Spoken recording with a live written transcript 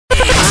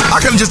I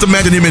can just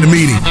imagine him in the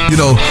meeting.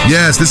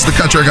 Yes, this is the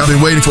contract I've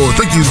been waiting for.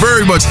 Thank you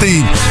very much,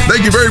 Steve.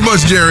 Thank you very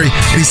much, Jerry.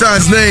 And he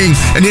signs his name,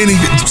 and then he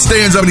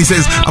stands up and he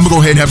says, I'm going to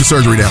go ahead and have the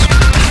surgery now.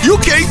 You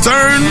can't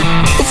turn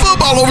the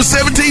football over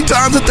 17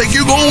 times and think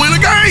you're going to win a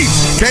game.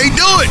 Can't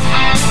do it.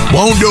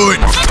 Won't do it.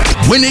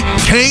 When it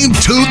came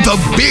to the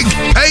big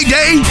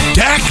payday,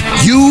 Dak,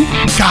 you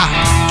got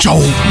your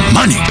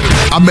money.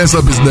 I mess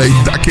up his name.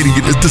 I can't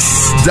even get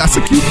this.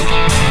 That's a kitty?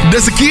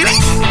 That's a kitty?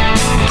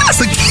 That's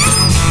a kitty.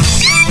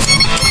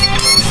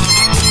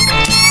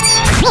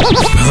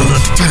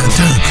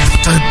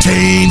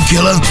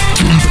 Killer.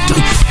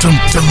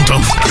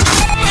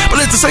 But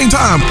at the same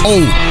time,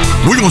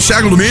 we're going to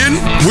shackle them in?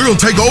 We're going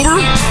to take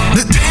over?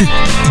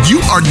 You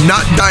are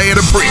not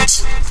Diana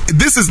Prince.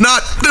 This is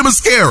not the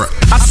mascara.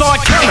 I saw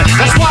it coming.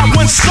 That's why I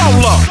went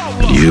solo.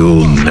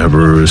 You'll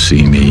never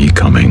see me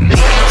coming.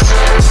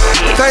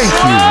 Thank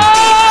you,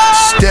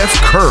 Steph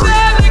Curry,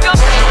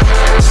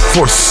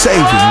 for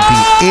saving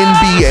the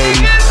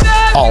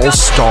NBA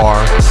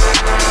All-Star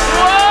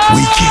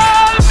Weekend.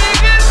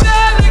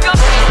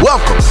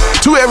 Welcome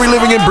to every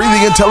living and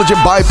breathing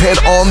intelligent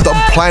biped on the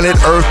planet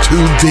Earth to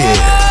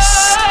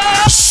this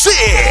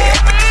sick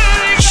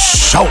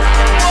show.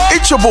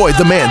 It's your boy,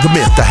 the man, the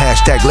myth, the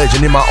hashtag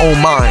legend in my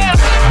own mind.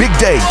 Big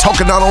Day,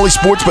 talking not only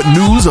sports, but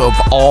news of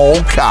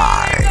all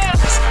kinds.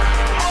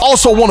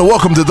 Also want to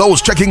welcome to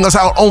those checking us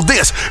out on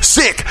this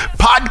sick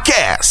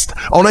podcast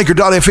on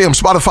Anchor.fm,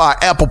 Spotify,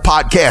 Apple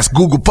Podcasts,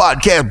 Google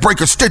Podcasts,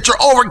 Breaker, Stitcher,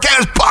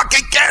 Overcast,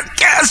 Pocket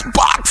Cast,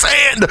 Castbox,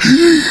 and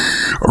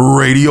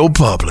Radio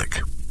Public.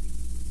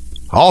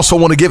 I also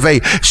want to give a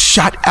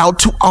shout out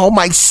to all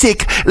my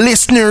sick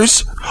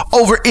listeners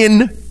over in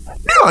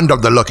the land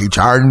of the Lucky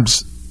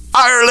Charms,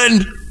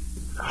 Ireland,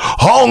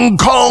 Hong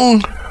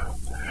Kong,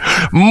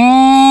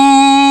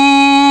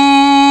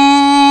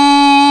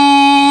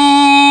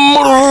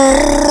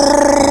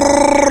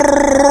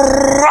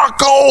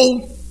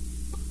 Morocco,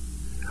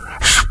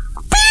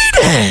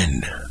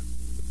 Sweden,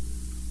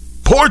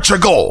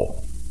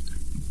 Portugal,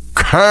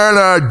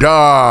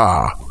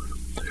 Canada,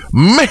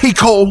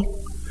 Mexico,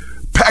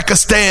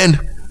 Pakistan,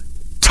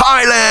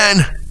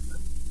 Thailand,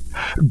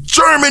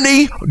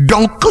 Germany,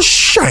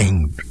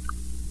 Dankeschön,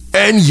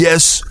 and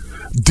yes,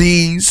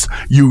 these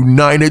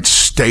United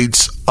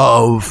States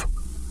of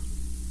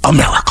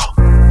America.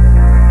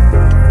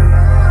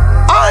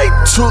 I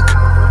took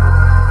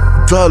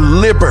the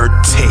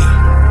liberty,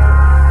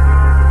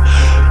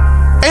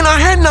 and I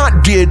had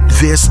not did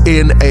this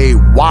in a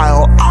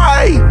while.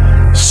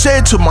 I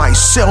said to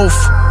myself,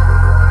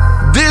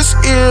 this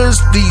is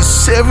the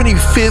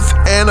 75th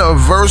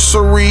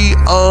anniversary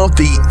of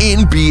the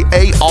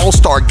NBA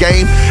All-Star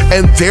Game,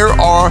 and there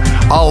are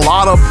a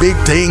lot of big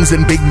things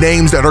and big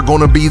names that are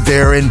going to be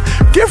there, and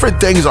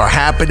different things are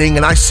happening.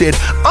 And I said,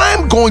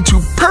 I'm going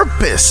to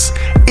purpose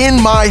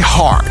in my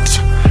heart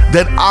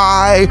that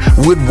I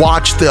would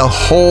watch the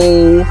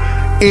whole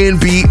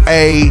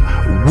NBA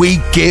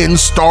weekend,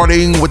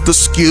 starting with the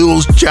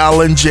skills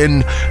challenge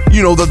and,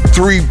 the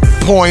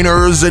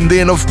 3-pointers, and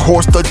then, of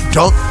course, the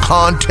dunk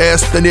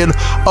contest, and then,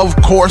 of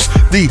course,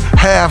 the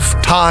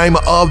halftime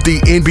of the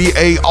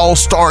NBA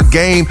All-Star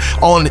Game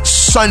on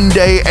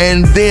Sunday,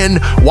 and then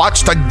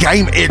watch the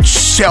game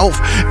itself.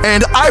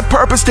 And I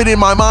purposed it in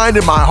my mind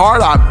and my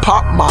heart. I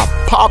popped my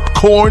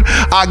popcorn.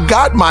 I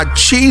got my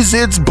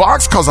Cheez-Its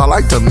box, because I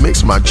like to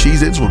mix my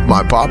Cheez-Its with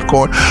my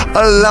popcorn,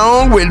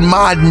 along with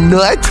my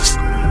nuts.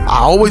 I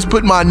always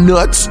put my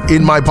nuts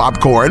in my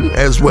popcorn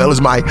as well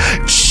as my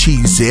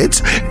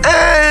Cheez-Its.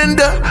 And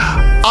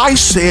I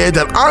said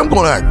that I'm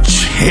going to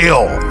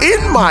chill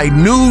in my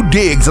new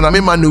digs. And I'm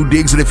in my new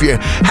digs. And if you're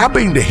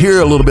happening to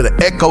hear a little bit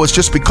of echo, it's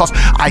just because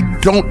I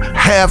don't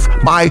have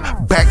my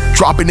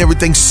backdrop and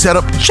everything set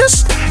up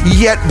just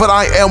yet. But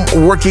I am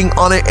working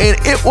on it. And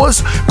it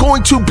was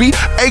going to be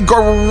a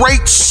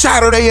great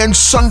Saturday and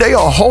Sunday, a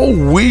whole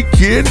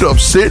weekend of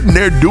sitting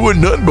there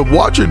doing nothing but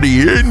watching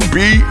the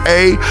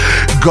NBA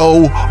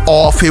go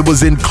off. It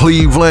was in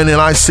Cleveland, and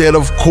I said,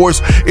 of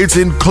course, it's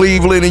in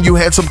Cleveland, and you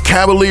had some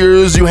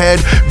Cavaliers, you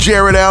had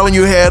Jared Allen,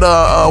 you had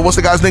what's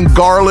the guy's name,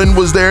 Garland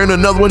was there, and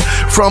another one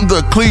from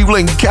the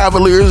Cleveland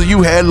Cavaliers.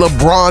 You had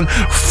LeBron,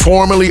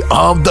 formerly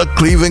of the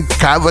Cleveland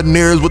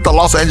Cavaliers with the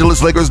Los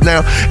Angeles Lakers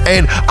now,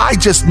 and I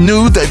just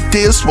knew that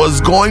this was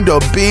going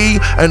to be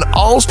an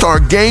all-star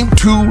game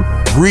to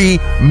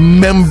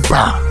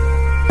remember.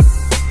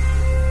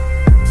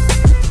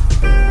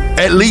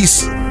 At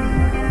least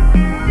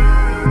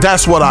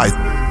that's what I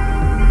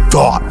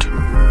thought.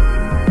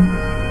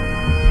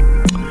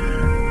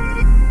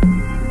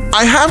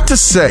 I have to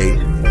say,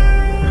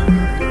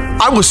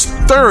 I was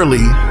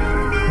thoroughly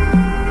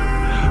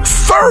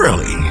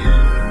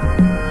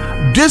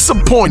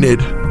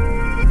disappointed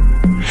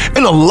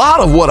in a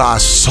lot of what I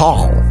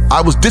saw.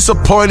 I was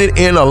disappointed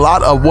in a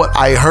lot of what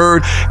I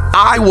heard.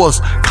 I was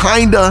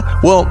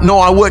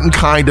I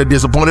wasn't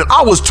disappointed.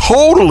 I was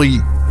totally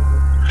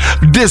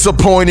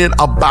disappointed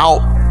about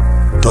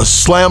the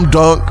slam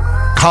dunk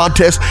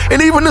contest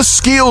and even the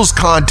skills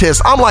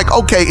contest. I'm like,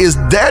 okay, is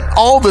that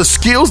all the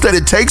skills that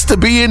it takes to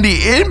be in the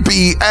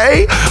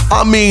NBA?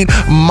 I mean,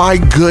 my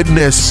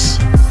goodness.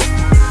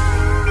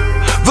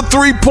 The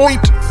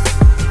 3-point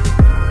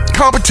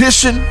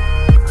competition,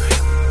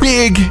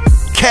 Big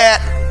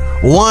Cat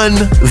won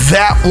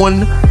that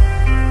one.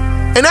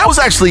 And that was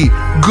actually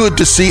good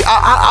to see.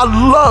 I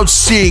loved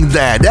seeing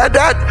that.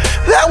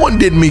 That one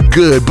did me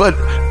good. But,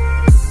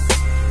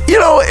 you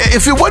know,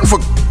 if it wasn't for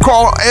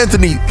Karl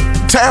Anthony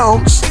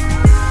Towns,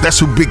 that's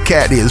who Big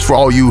Cat is, for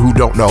all you who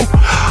don't know.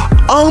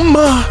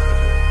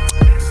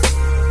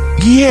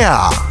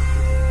 Yeah.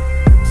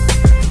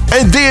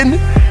 And then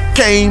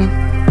came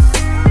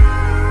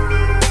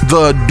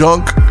the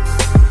dunk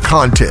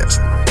contest.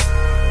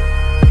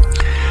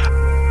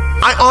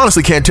 I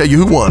honestly can't tell you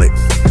who won it.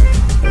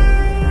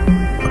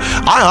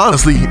 I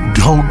honestly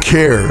don't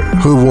care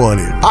who won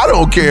it. I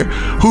don't care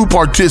who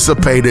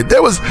participated.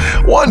 There was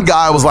one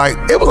guy was like,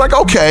 it was like,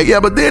 okay, yeah,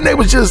 but then they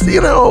was just,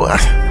 you know,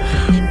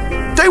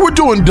 they were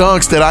doing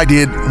dunks that I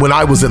did when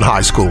I was in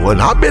high school.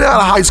 And I've been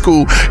out of high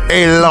school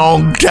a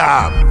long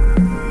time.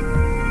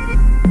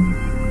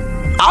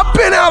 I've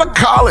been out of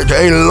college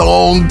a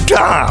long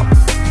time.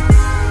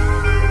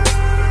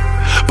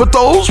 But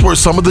those were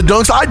some of the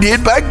dunks I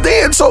did back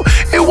then. So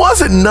it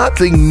wasn't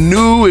nothing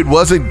new. It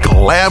wasn't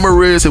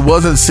glamorous. It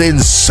wasn't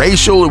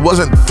sensational. It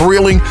wasn't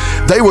thrilling.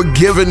 They were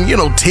giving, you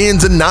know,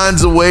 10s and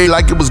 9s away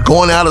like it was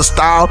going out of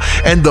style.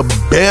 And the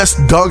best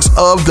dunks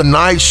of the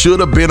night should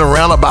have been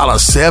around about a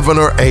 7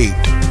 or 8.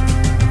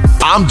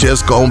 I'm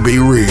just gonna be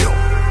real.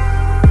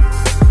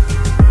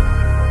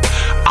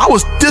 I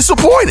was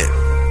disappointed.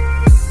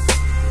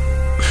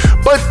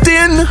 But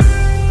then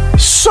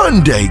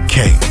Sunday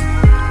came.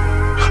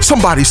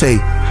 Somebody say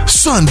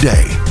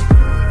Sunday.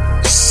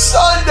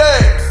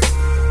 Sunday.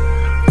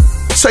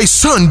 Say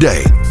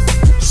Sunday.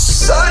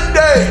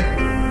 Sunday.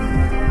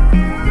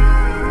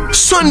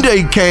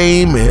 Sunday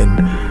came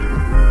and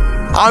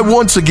I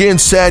once again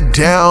sat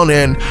down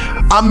and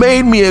I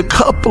made me a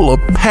couple of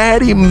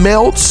patty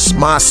melts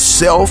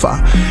myself. I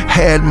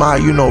had my,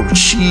 you know,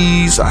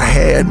 cheese. I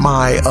had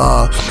my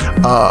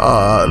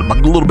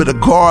little bit of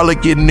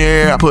garlic in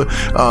there. I put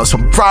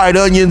some fried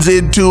onions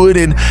into it,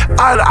 and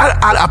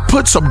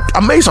I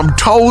made some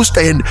toast,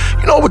 and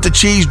you know, with the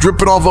cheese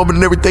dripping off of it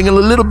and everything, and a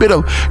little bit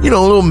of, you know,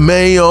 a little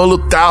mayo, a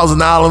little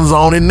Thousand Islands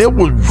on it, and it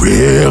was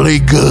really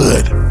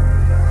good.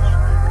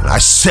 And I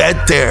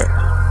sat there.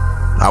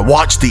 I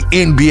watched the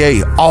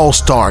NBA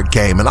All-Star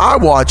game, and I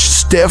watched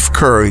Steph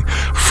Curry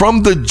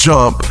from the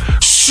jump,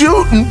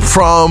 shooting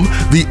from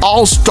the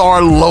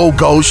All-Star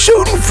logo,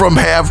 shooting from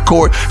half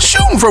court,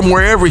 shooting from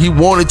wherever he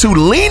wanted to,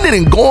 leaning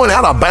and going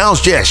out of bounds,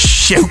 just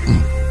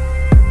shooting.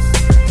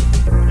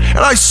 And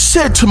I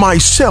said to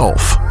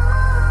myself,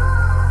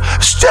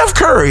 Steph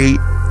Curry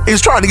is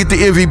trying to get the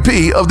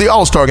MVP of the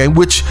All-Star game,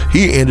 which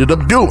he ended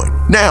up doing.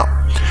 Now,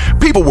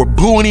 people were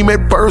booing him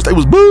at first. They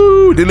was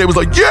booed. Then they was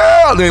like,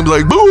 yeah. Then they was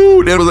like,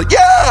 boo. Then it was like,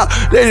 yeah.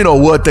 They didn't know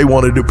what they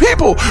wanted to do.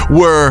 People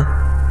were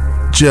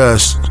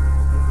just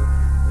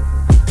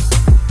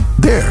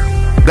there.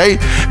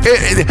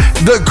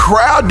 The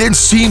crowd didn't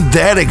seem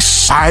that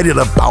excited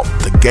about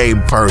the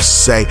game per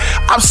se.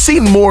 I've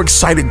seen more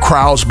excited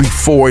crowds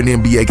before in the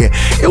NBA game.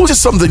 It was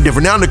just something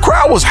different. Now, the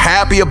crowd was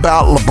happy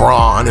about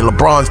LeBron, and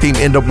LeBron's team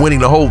ended up winning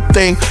the whole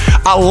thing.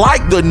 I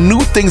like the new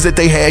things that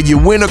they had. You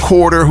win a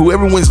quarter.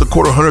 Whoever wins the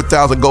quarter,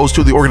 100,000 goes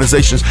to the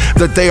organizations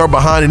that they are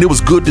behind, and it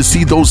was good to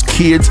see those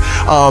kids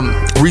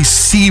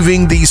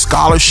receiving these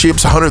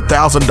scholarships,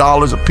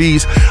 $100,000 a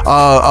piece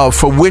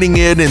for winning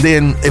it. And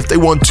then if they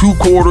won 2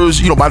 quarters,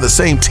 you know, by the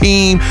same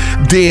team,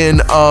 then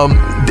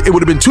it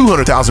would have been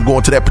 200,000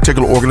 going to that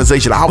particular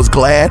organization. I was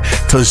glad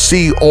to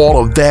see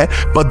all of that.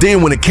 But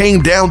then when it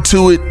came down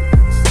to it,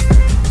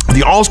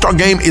 the All-Star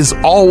game is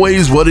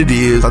always what it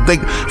is. I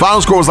think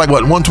final score was like,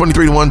 what,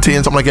 123 to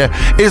 110, something like that.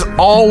 It's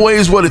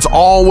always what it's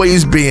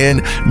always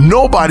been.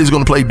 Nobody's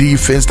going to play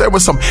defense. There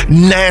was some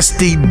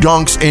nasty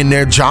dunks in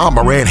there. John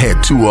Morant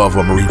had 2 of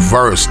them,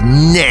 reverse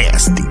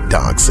nasty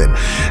dunks. And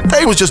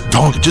they was just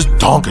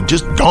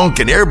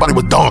dunking. Everybody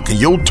was dunking.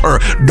 Your turn,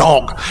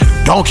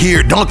 dunk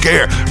here, dunk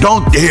there,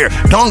 dunk there,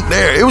 dunk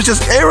there. It was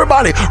just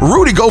everybody.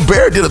 Rudy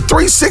Gobert did a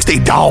 360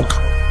 dunk.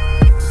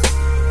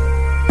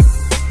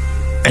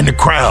 And the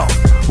crowd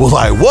was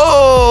like,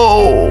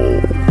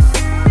 whoa.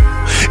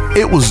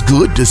 It was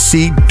good to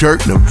see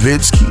Dirk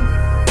Nowitzki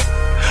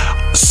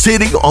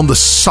sitting on the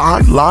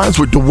sidelines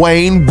with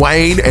Dwayne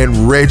Wade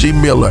and Reggie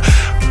Miller.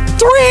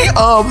 3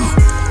 of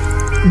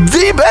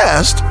the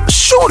best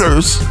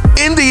shooters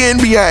in the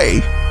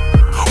NBA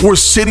were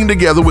sitting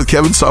together with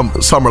Kevin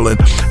Summerlin,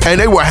 and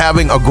they were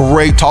having a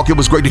great talk. It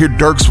was great to hear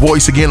Dirk's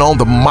voice again on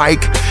the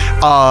mic.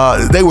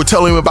 They were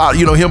telling him about,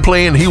 him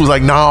playing. He was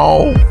like,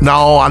 no,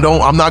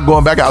 I'm not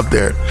going back out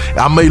there.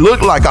 I may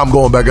look like I'm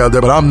going back out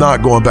there, but I'm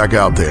not going back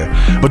out there.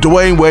 But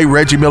Dwayne Wade,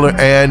 Reggie Miller,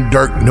 and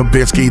Dirk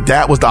Nowitzki,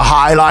 that was the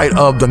highlight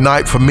of the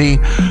night for me.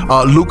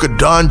 Luka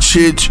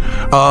Doncic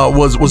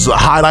was a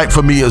highlight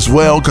for me as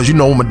well, because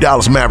I'm a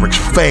Dallas Mavericks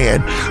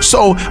fan.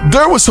 So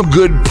there were some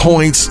good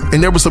points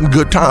and there were some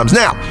good times.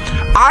 Now,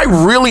 I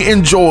really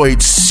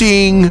enjoyed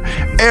seeing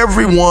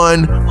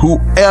everyone who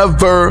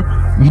ever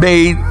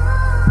made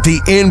the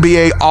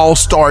NBA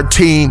All-Star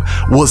team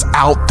was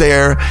out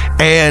there,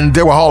 and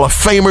there were Hall of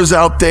Famers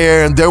out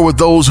there, and there were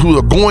those who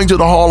are going to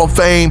the Hall of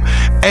Fame,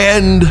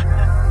 and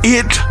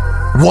it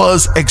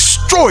was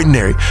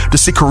extraordinary to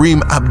see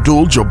Kareem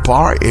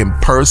Abdul-Jabbar in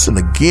person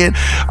again.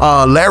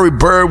 Larry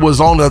Bird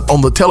was on the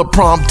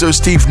teleprompter.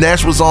 Steve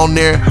Nash was on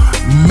there.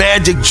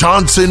 Magic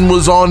Johnson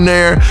was on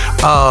there.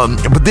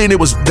 But then it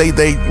was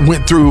they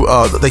went through.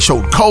 They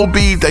showed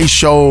Kobe. They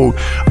showed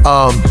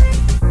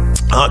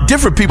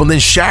different people. And then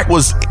Shaq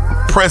was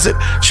present.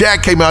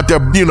 Shaq came out there,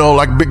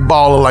 like big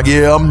baller, like,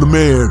 yeah, I'm the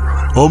man.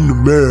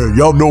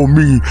 Y'all know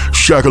me,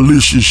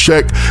 Shaq-alicious.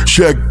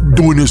 Shaq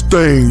doing his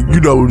thing, the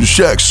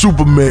Shaq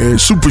Superman,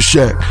 Super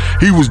Shaq.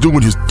 He was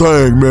doing his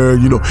thing, man,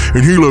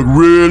 and he looked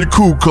really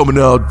cool coming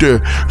out there.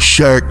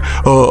 Shaq,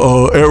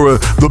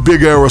 the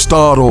big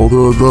Aristotle,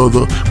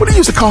 the what he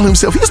used to call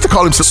himself? He used to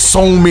call himself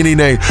so many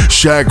names.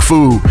 Shaq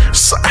Fu.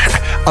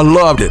 I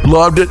loved it.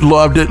 Loved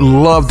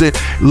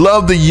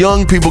the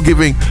young people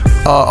giving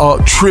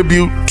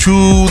tribute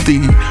to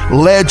the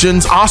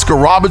legends. Oscar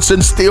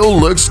Robertson still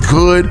looks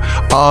good.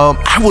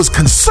 I was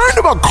concerned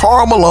about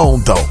Karl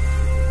Malone, though.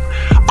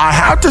 I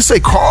have to say,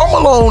 Karl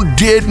Malone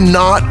did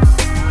not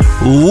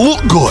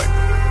look good.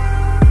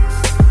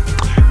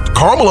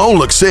 Karl Malone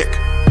looked sick.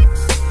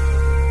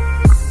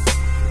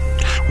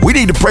 We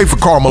need to pray for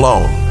Karl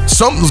Malone.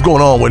 Something's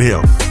going on with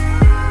him.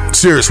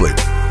 Seriously.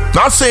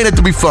 Not saying it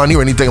to be funny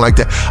or anything like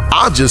that.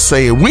 I'm just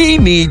saying we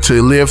need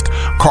to lift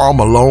Karl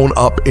Malone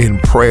up in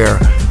prayer.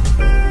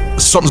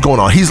 Something's going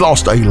on. He's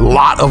lost a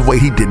lot of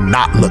weight. He did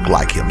not look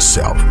like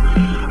himself.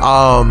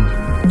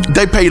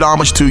 They paid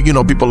homage to,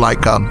 people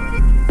like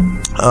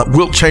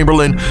Wilt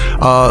Chamberlain,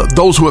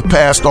 those who have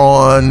passed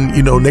on,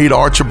 Nate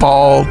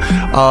Archibald,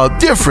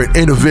 different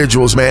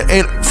individuals, man.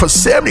 And for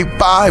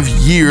 75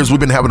 years, we've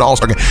been having an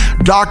All-Star game.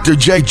 Dr.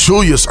 J.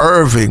 Julius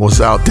Erving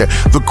was out there.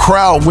 The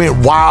crowd went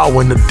wild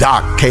when the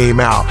doc came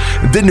out.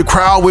 And then the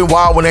crowd went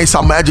wild when they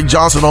saw Magic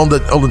Johnson on the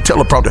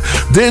teleprompter.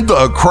 Then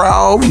the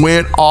crowd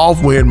went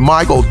off when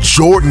Michael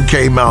Jordan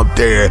came out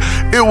there.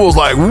 It was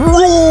like, roar!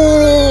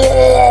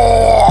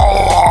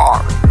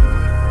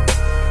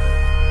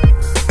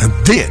 And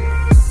then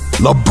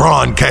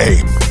LeBron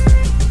came.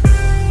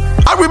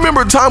 I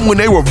remember a time when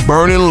they were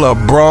burning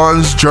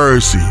LeBron's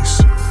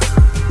jerseys.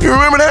 You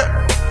remember that?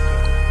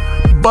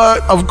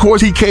 But of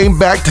course, he came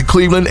back to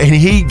Cleveland and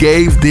he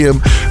gave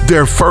them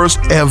their first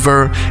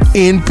ever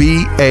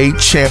NBA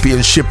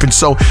championship. And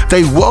so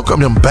they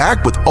welcomed him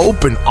back with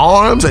open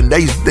arms, and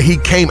he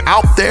came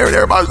out there and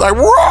everybody's like,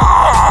 "Roar!"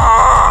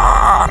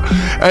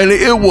 And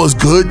it was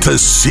good to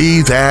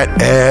see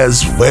that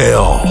as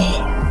well.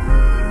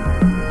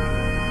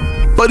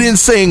 But in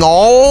saying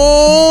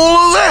all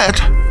of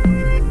that,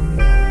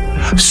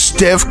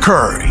 Steph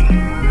Curry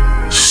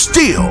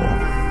still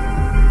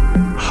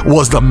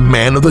was the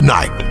man of the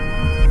night.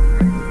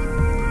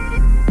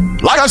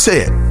 Like I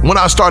said, when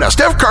I started out,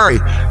 Steph Curry,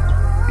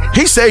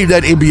 he saved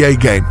that NBA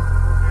game.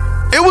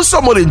 It was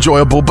somewhat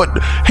enjoyable, but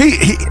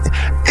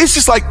it's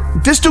just like,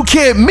 this dude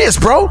can't miss,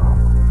 bro.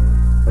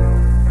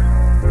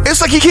 It's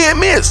like he can't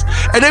miss.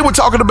 And they were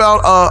talking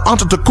about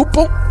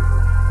Antetokounmpo.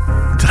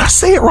 Did I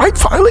say it right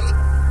finally?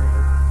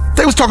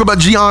 They was talking about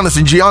Giannis,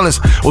 and Giannis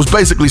was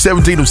basically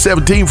 17 of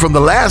 17 from the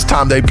last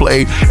time they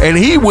played, and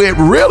he went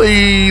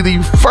really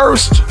the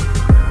first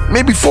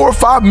maybe 4 or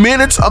 5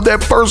 minutes of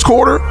that first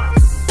quarter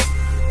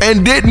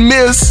and didn't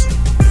miss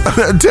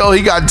until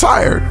he got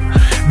tired.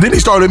 Then he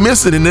started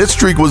missing, and that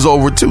streak was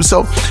over too.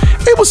 So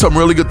it was some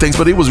really good things,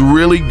 but it was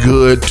really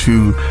good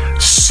to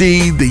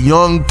see the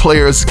young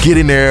players get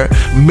in there,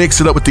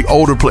 mix it up with the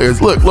older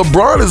players. Look,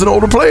 LeBron is an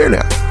older player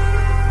now.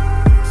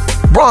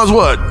 LeBron's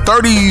what,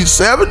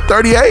 37,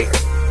 38?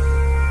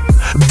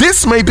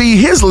 This may be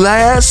his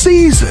last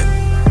season.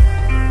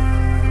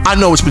 I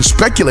know it's been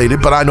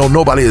speculated, but I know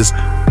nobody has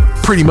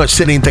pretty much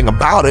said anything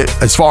about it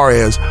as far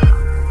as,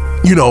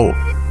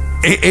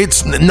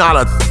 it's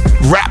not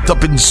wrapped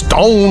up in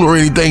stone or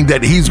anything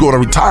that he's going to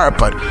retire.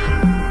 But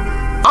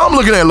I'm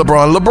looking at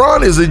LeBron.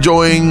 LeBron is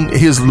enjoying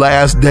his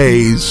last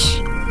days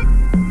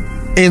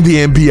in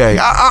the NBA.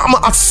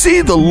 I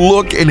see the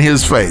look in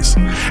his face,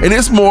 and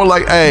it's more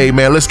like, hey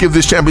man, let's give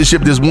this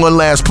championship this one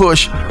last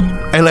push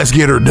and let's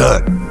get her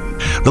done.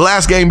 The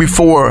last game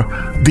before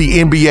the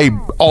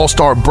NBA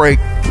All-Star break,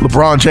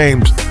 LeBron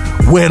James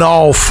went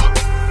off.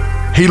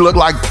 He looked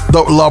like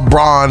the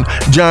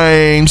LeBron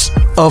James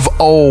of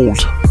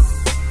old.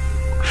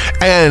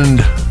 And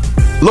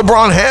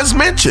LeBron has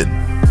mentioned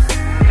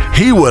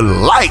he would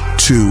like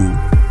to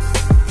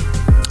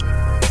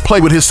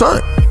play with his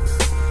son.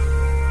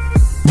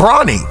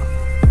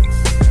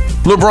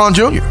 LeBron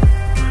Jr.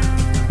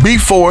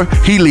 Before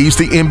he leaves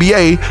the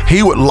NBA,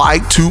 he would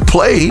like to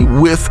play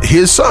with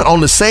his son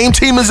on the same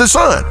team as his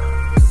son.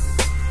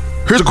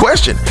 Here's a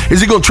question. Is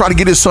he going to try to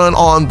get his son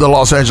on the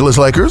Los Angeles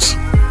Lakers?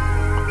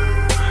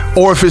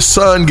 Or if his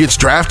son gets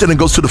drafted and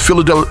goes to the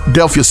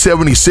Philadelphia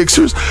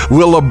 76ers,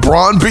 will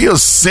LeBron be a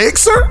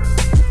Sixer?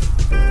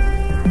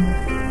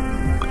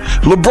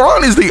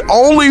 LeBron is the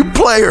only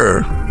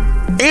player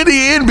in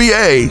the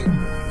NBA,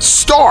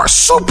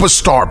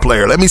 superstar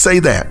player, let me say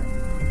that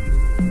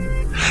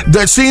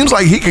seems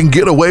like he can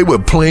get away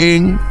with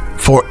playing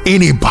for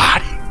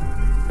anybody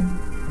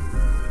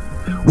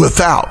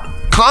without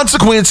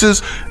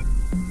consequences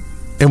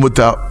and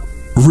without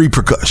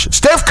repercussions.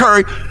 Steph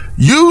Curry,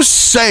 you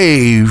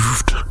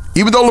saved,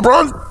 even though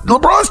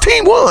LeBron's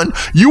team won,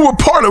 you were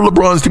part of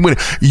LeBron's team winning.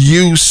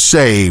 You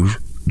saved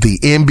the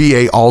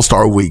NBA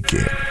All-Star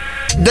Weekend.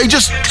 They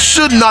just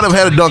should not have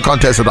had a dunk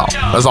contest at all.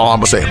 That's all I'm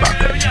going to say about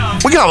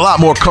that. We got a lot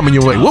more coming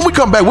your way. When we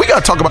come back, we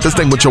got to talk about this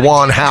thing with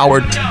Juwan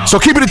Howard. So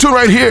keep it tuned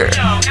right here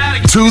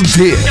to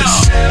this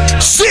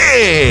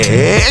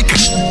sick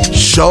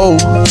show.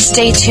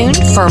 Stay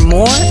tuned for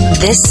more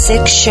This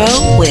Sick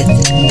Show with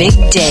Big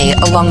Day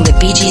along the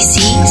BGC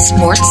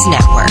Sports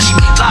Network.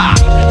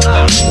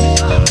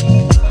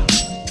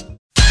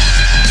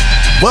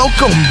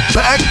 Welcome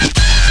back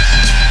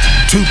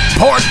to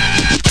part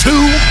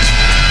 2.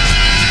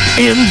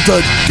 In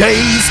the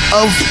days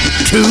of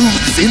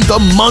twos, in the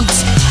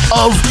months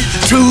of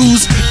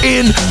twos,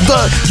 in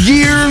the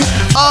year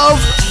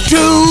of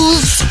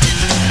twos,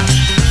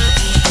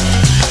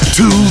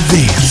 to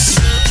this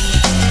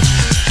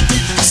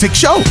sick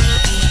show.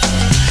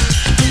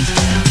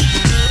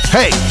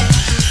 Hey,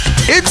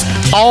 it's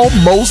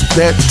almost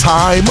that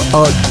time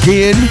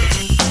again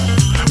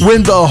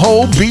when the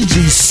whole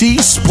BGC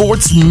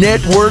Sports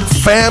Network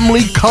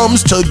family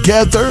comes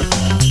together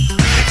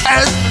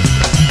and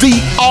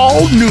the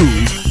all-new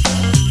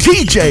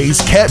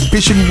TJ's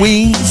Catfish and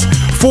Wings,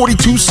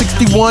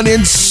 4261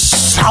 in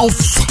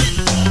South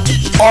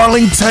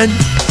Arlington.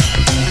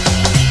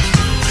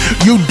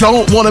 You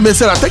don't want to miss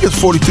it. I think it's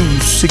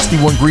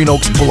 4261 Green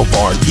Oaks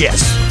Boulevard.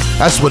 Yes,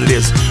 that's what it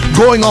is.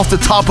 Going off the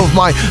top of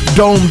my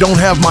dome, don't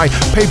have my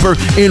paper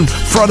in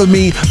front of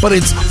me, but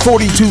it's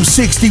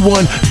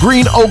 4261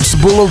 Green Oaks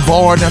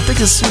Boulevard. I think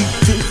it's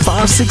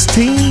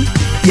 516.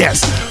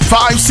 Yes,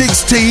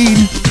 516.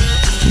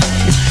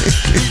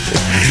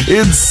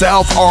 In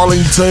South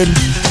Arlington.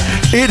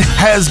 It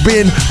has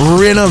been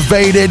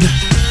renovated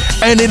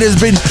and it has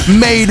been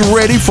made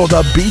ready for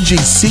the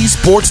BGC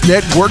Sports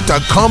Network to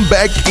come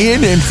back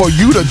in and for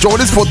you to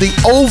join us for the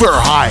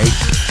overhyped,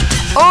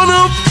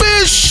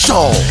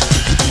 unofficial,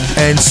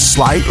 and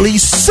slightly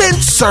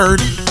censored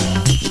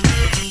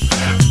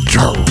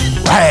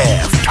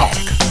Giraffe Talk.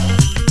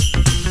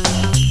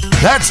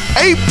 That's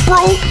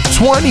April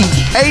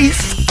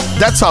 28th.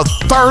 That's a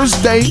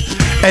Thursday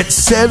at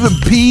 7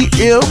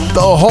 p.m.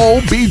 The whole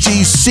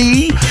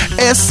BGC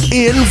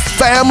SN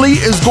family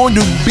is going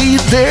to be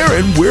there,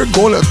 and we're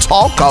going to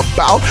talk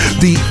about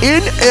the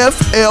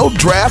NFL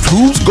draft,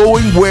 who's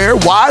going where,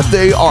 why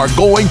they are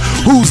going,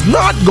 who's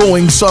not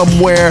going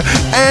somewhere,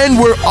 and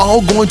we're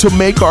all going to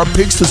make our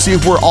picks to see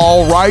if we're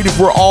all right, if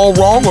we're all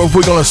wrong, or if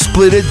we're going to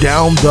split it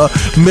down the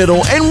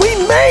middle, and we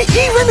may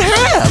even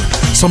have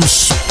some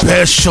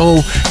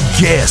special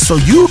guests, so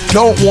you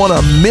don't want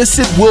to miss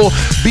it. We'll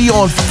be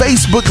on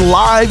Facebook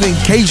Live in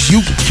case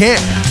you can't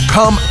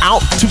come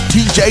out to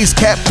TJ's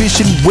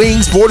Catfish and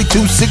Wings,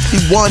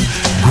 4261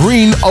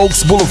 Green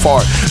Oaks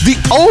Boulevard. The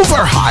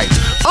overhyped,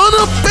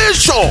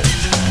 unofficial,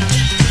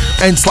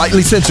 and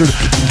slightly censored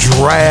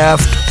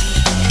Draft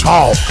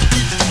Talk.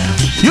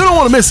 You don't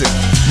want to miss it.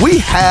 We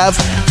have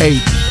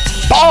a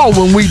ball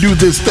when we do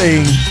this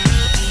thing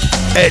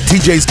at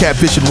TJ's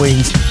Catfish and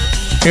Wings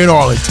in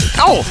Arlington.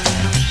 Oh,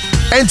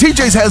 and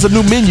TJ's has a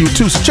new menu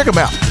too, so check them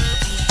out.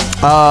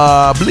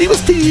 I believe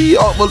it's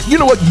well, you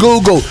know what?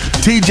 Google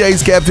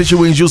TJ's Catfish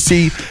and Wings. You'll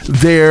see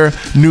their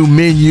new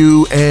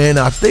menu, and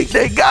I think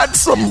they got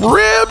some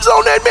ribs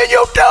on that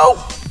menu too,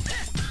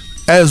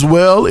 as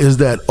well as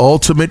that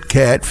ultimate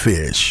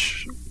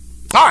catfish.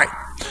 All right.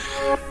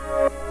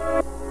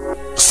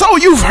 So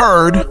you've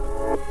heard,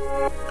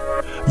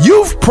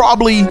 you've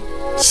probably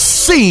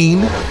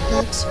seen,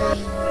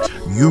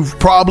 you've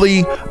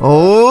probably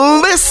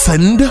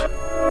listened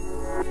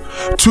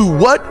to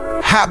what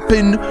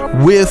happened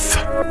with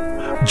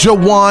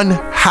Juwan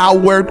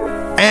Howard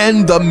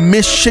and the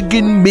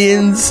Michigan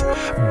men's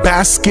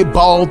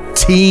basketball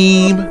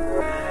team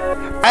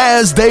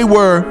as they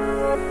were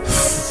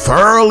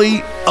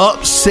thoroughly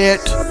upset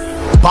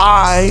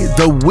by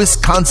the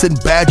Wisconsin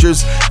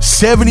Badgers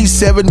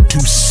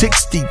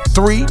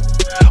 77-63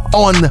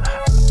 on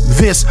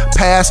this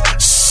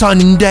past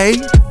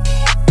Sunday.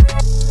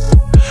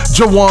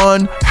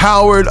 Juwan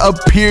Howard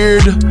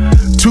appeared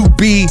to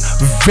be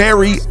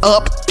very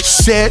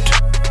upset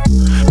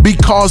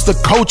because the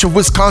coach of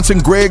Wisconsin,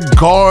 Greg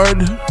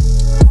Gard,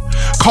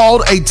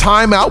 called a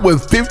timeout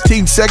with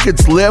 15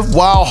 seconds left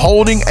while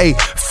holding a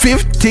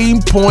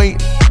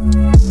 15-point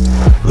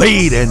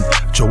lead, and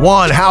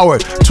Juwan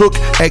Howard took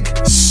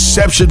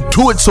exception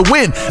to it to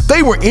win.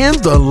 They were in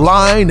the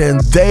line,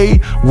 and they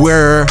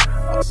were,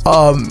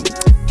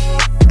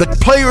 the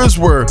players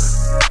were,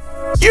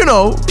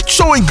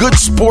 showing good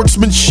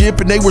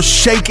sportsmanship, and they were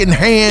shaking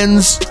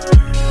hands,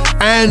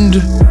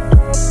 and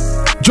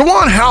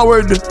Juwan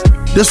Howard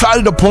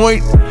decided to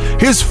point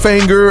his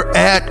finger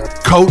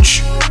at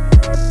Coach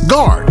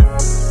Guard.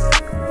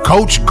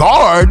 Coach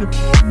Guard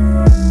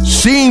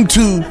seemed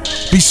to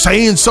be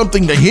saying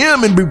something to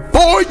him, and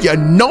before you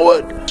know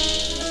it,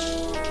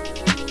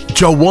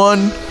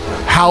 Juwan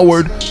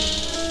Howard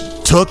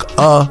took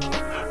a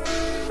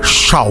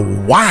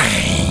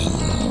shawang.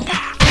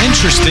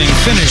 Interesting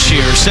finish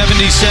here,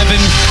 77.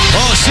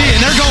 Oh, see,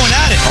 and they're going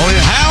at it. Oh,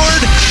 yeah.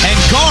 Howard and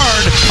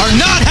Guard are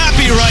not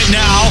happy right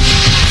now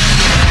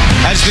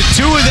as the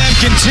two of them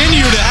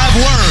continue to have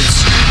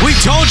words. We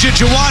told you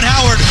Juwan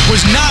Howard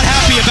was not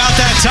happy about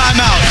that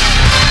timeout.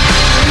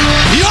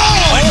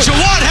 And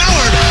Juwan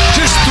Howard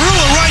just threw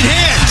a right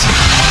hand.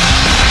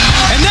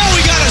 And now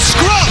we got a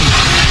scrum.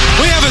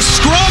 We have a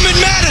scrum in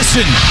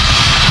Madison.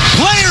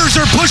 Players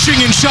are pushing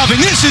and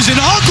shoving. This is an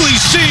ugly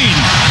scene.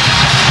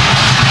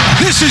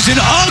 This is an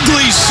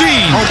ugly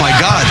scene. Oh, my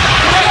God.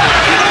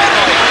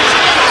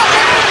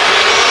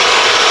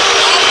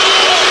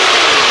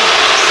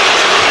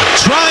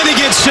 Trying to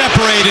get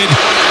separated,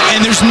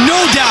 and there's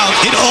no doubt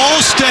it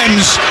all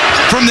stems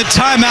from the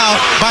timeout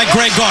by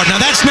Greg Gard. Now,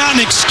 that's not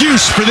an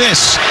excuse for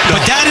this, but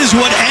that is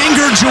what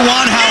angered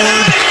Juwan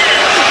Howard,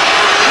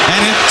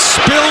 and it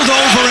spilled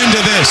over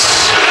into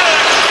this.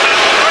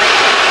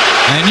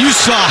 And you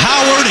saw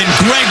Howard and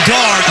Greg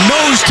Gard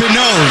nose to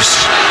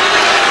nose.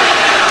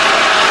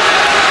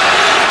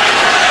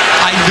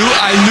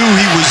 I knew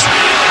he was.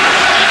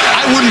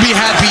 I wouldn't be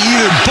happy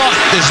either, but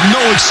there's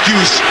no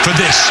excuse for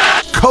this.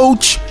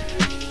 Coach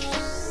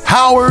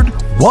Howard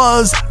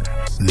was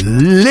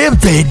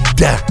livid,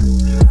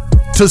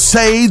 to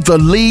say the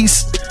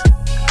least.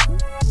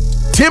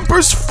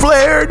 Tempers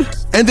flared,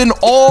 and then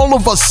all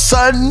of a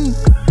sudden,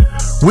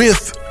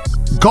 with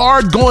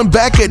Guard going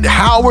back at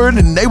Howard,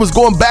 and they was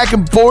going back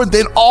and forth,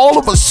 then all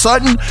of a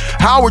sudden,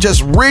 Howard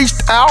just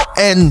reached out,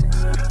 and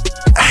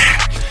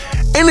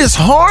it's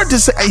hard to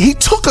say. He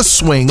took a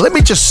swing. Let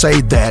me just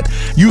say that.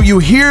 You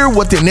hear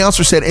what the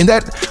announcer said, and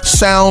that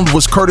sound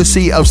was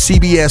courtesy of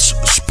CBS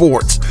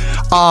Sports.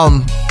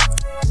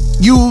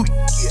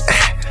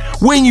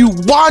 When you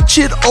watch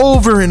it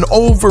over and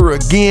over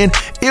again,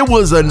 it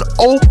was an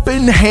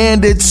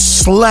open-handed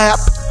slap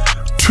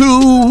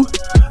to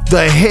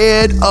the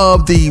head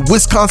of the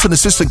Wisconsin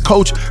assistant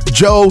coach,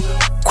 Joe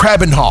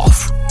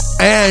Krabenhoff.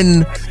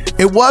 And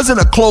it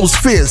wasn't a closed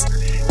fist.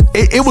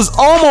 It was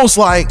almost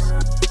like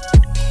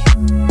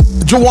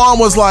Juwan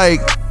was like,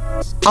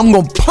 I'm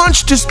going to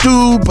punch this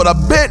dude, but I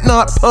bet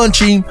not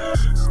punch him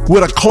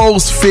with a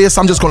closed fist.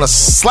 I'm just going to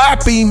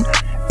slap him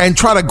and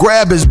try to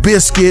grab his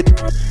biscuit.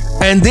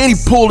 And then he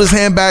pulled his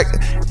hand back,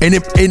 and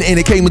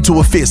it came into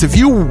a fist. If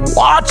you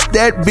watch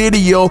that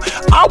video,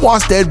 I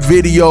watched that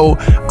video,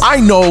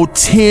 I know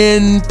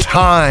 10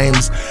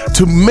 times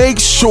to make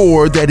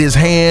sure that his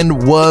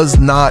hand was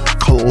not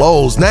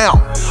closed.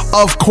 Now,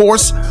 of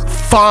course,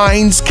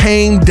 fines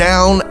came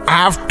down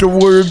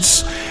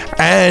afterwards,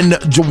 and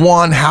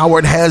Juwan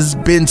Howard has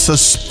been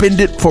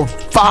suspended for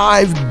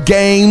 5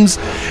 games,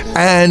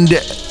 and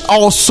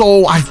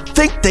also I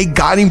think they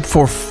got him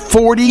for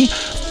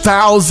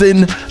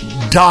 $40,000.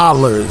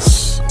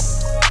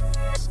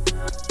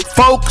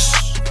 Folks,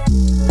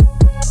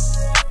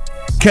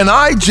 can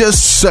I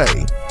just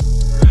say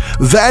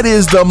that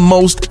is the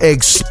most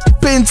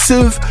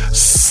expensive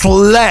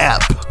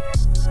slap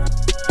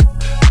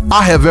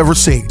I have ever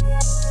seen.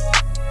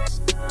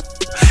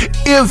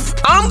 If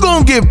I'm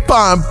gonna get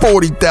fined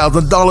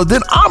 $40,000,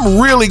 then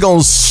I'm really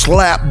gonna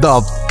slap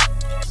the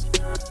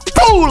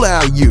fool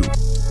out of you,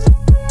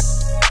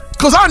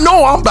 because I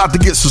know I'm about to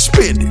get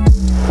suspended.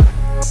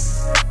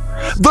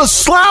 The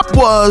slap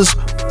was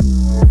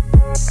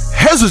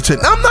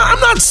hesitant. I'm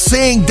not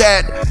saying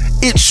that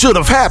it should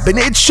have happened.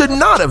 It should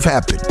not have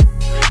happened.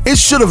 It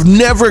should have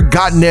never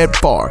gotten that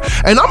far.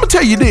 And I'm gonna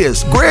tell you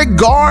this,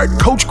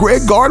 Coach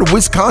Greg Gard of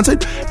Wisconsin,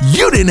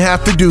 you didn't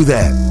have to do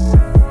that.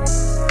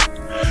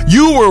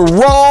 You were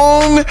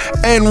wrong,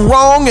 and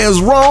wrong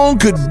as wrong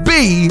could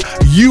be,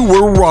 you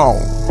were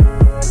wrong.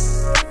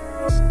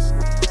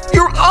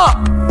 You're up.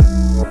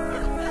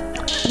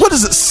 What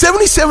is it?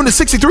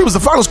 77-63 was the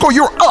final score.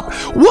 You're up.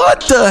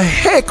 What the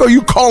heck are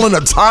you calling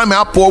a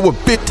timeout for with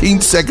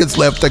 15 seconds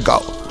left to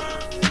go?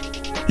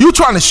 You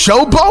trying to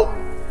showboat?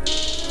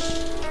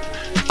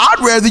 I'd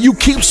rather you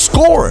keep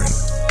scoring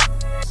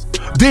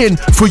than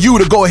for you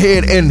to go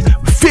ahead and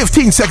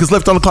 15 seconds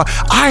left on the clock.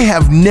 I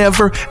have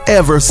never,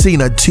 ever seen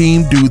a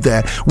team do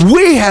that.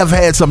 We have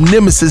had some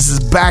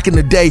nemesis back in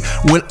the day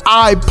when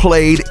I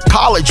played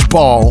college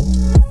ball.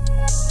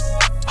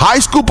 High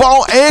school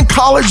ball and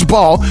college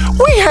ball,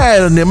 we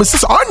had a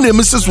nemesis. Our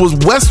nemesis was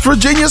West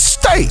Virginia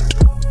State.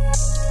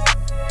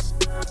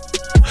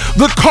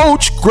 The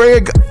coach,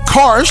 Greg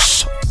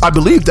Karsh, I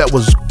believe that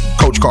was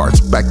Coach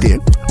Karsh back then,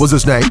 was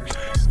his name,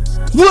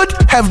 would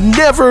have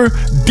never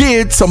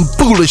did some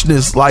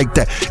foolishness like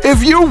that.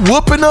 If you're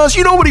whooping us,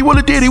 you know what he would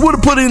have did? He would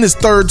have put in his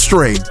third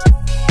string.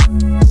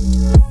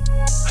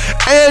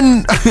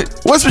 And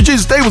West Virginia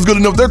State was good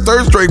enough. Their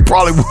third string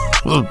probably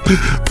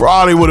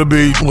would have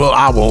been, well,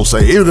 I won't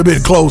say. It would have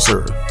been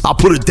closer. I'll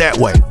put it that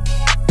way.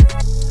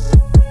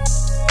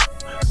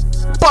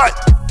 But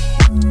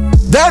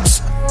that's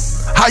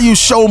how you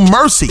show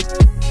mercy.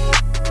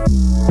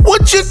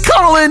 What you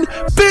calling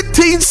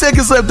 15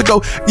 seconds left to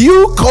go?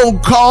 You gonna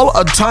call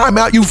a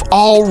timeout? You've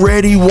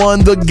already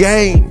won the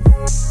game.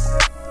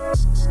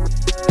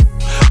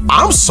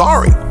 I'm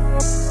sorry.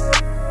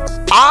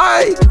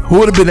 I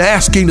would have been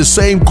asking the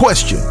same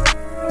question.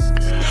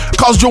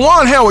 Because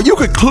Juwan Howard, you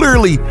could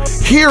clearly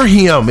hear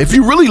him. If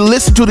you really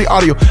listen to the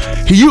audio,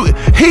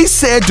 he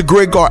said to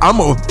Greg Gard, I'm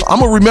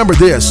gonna remember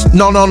this.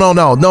 No,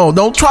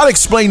 don't try to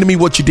explain to me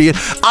what you did.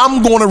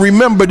 I'm gonna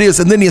remember this.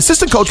 And then the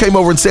assistant coach came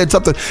over and said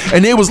something,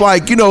 and it was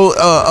like, he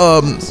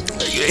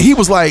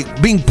was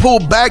like being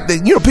pulled back,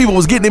 that people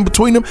was getting in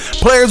between them,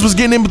 players was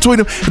getting in between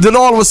them, and then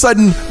all of a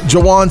sudden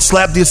Juwan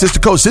slapped the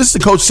assistant coach. The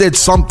assistant coach said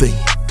something.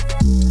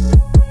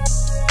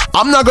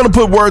 I'm not going to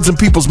put words in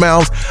people's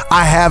mouths.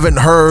 I haven't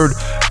heard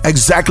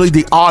exactly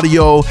the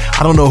audio.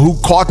 I don't know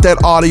who caught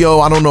that audio.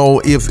 I don't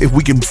know if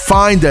we can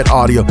find that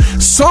audio.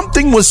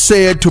 Something was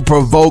said to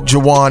provoke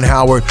Juwan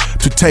Howard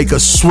to take a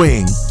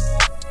swing.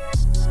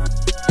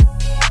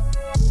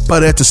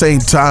 But at the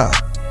same time,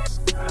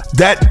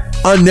 that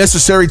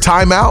unnecessary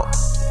timeout,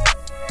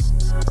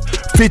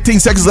 15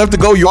 seconds left to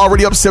go, you're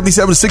already up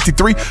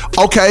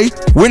 77-63. Okay,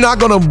 we're not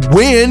going to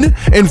win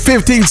in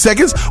 15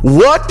 seconds.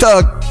 What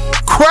the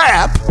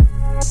crap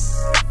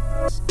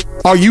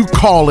are you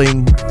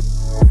calling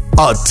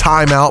a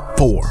timeout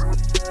for?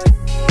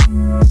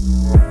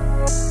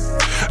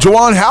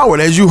 Juwan Howard,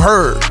 as you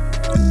heard,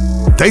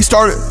 they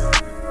started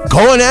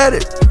going at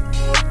it.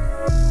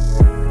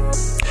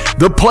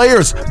 The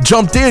players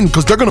jumped in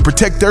because they're going to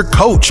protect their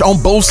coach on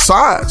both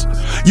sides.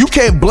 You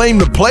can't blame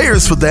the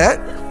players for that.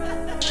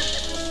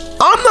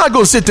 I'm not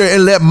going to sit there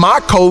and let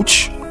my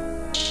coach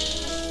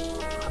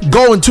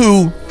go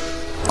into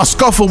a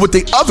scuffle with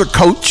the other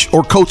coach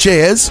or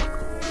coaches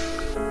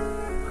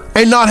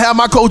and not have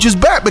my coach's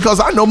back, because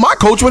I know my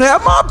coach would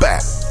have my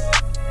back.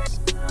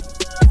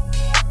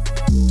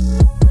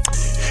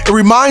 It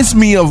reminds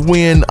me of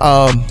when,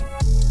 not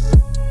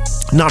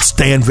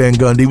Stan Van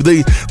Gundy,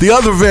 the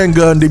other Van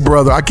Gundy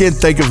brother, I can't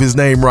think of his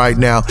name right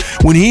now,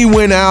 when he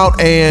went out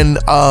and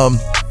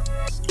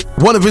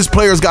one of his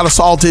players got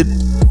assaulted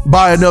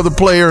by another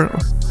player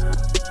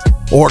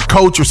or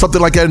coach or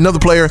something like that, another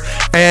player,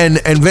 and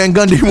Van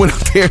Gundy went up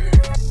there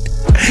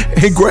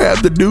and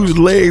grabbed the dude's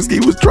legs. He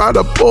was trying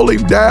to pull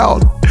him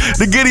down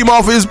to get him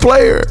off his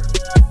player.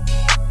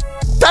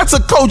 That's a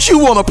coach you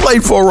want to play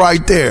for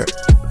right there.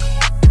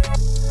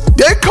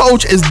 That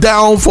coach is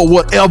down for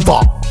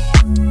whatever.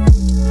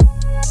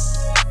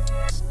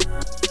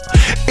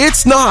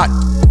 It's not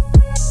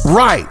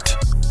right.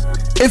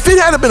 If it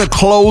had been a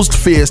closed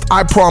fist,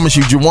 I promise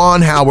you,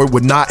 Juwan Howard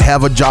would not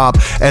have a job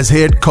as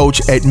head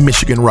coach at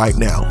Michigan right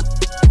now.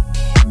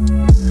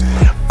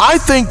 I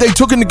think they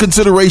took into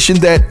consideration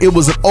that it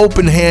was an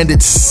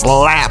open-handed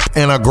slap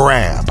and a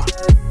grab.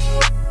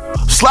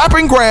 Slap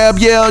and grab,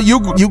 yeah,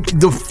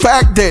 the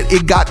fact that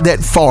it got that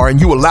far and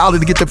you allowed it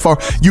to get that far,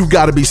 you've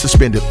got to be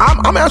suspended.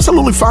 I'm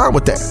absolutely fine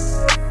with that.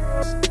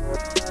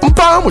 I'm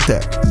fine with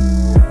that.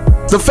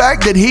 The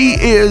fact that he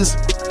is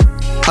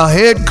a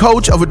head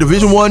coach of a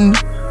Division I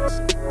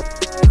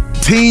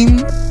team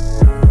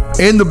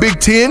in the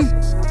Big Ten,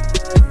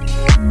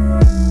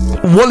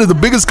 one of the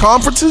biggest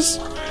conferences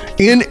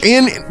in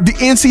the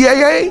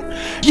NCAA,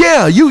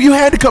 yeah, you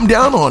had to come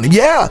down on it.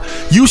 Yeah,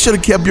 you should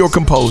have kept your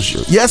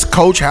composure. Yes,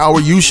 Coach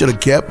Howard, you should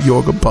have kept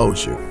your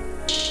composure.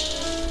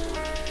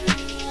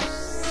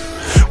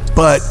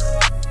 But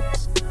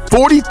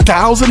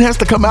 $40,000 has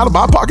to come out of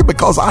my pocket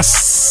because I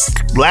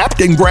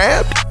slapped and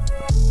grabbed?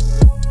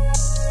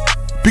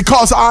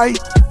 Because I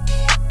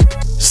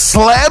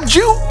slapped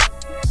you?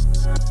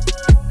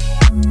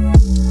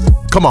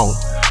 Come on.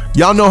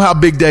 Y'all know how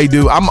Big Day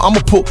do. I'm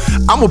gonna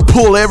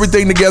pull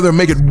everything together and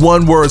make it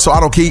one word so I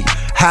don't keep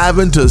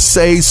having to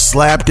say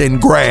slapped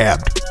and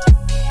grabbed.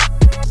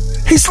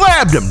 He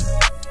slapped him.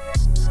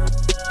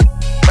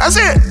 That's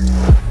it.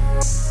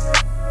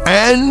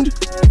 And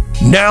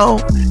now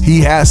he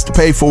has to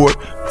pay for it.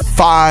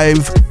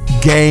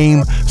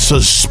 5-game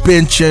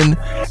suspension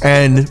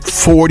and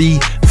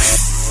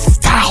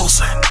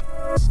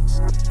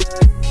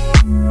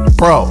 $40,000.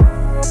 Bro,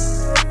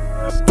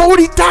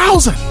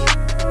 $40,000.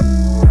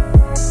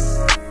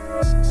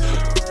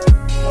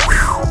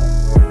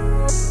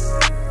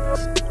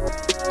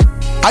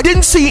 I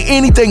didn't see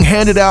anything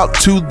handed out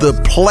to the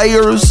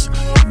players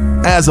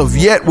as of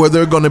yet where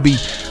they're going to be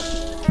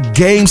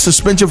game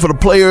suspension for the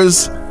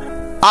players.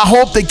 I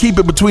hope they keep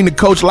it between the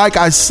coach. Like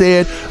I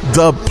said,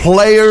 the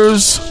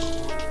players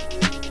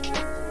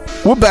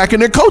were backing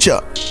their coach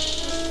up.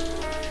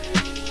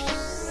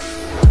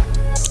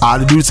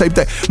 I'd do the same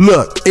thing.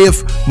 Look,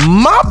 if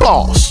my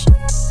boss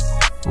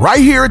right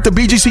here at the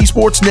BGC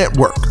Sports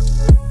Network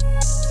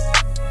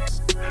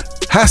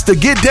has to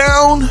get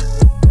down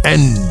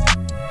and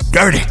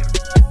dirty,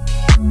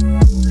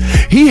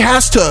 he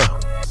has to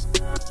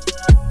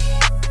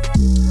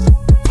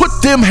put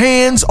them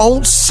hands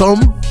on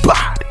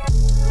somebody.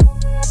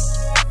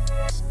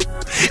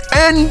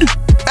 And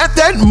at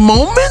that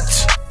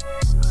moment,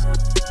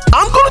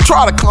 I'm going to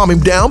try to calm him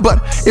down,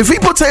 but if he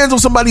puts hands on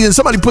somebody and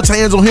somebody puts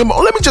hands on him,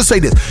 let me just say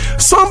this.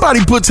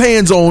 Somebody puts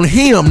hands on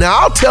him. Now,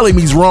 I'll tell him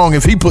he's wrong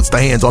if he puts the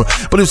hands on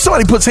him, but if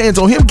somebody puts hands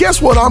on him, guess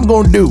what I'm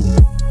going to do?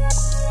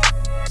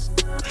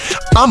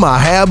 I'm going to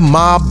have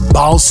my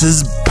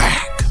boss's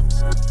back.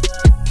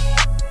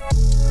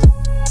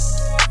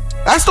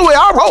 That's the way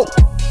I roll.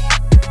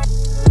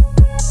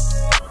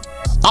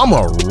 I'm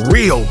a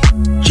real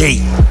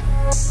G.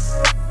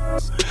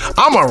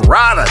 I'm a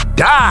ride or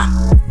die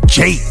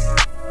G.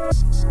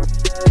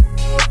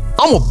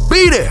 I'm gonna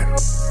be there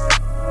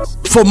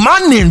for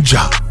my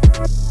ninja.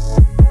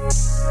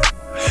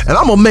 And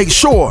I'm gonna make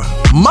sure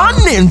my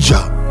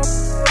ninja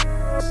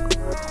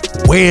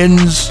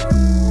wins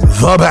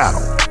the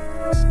battle.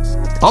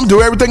 I'm gonna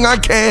do everything I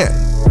can.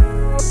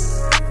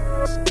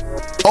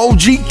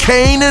 OG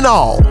Kane and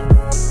all.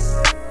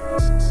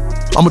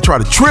 I'm gonna try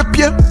to trip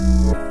you.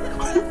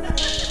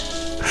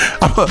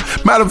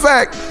 Matter of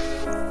fact,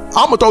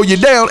 I'm gonna throw you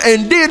down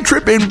and then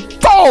trip and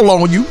fall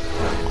on you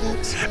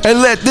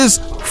and let this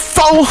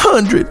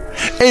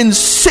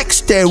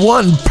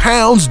 461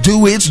 pounds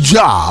do its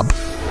job,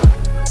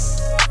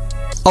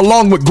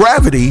 along with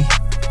gravity,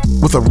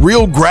 with a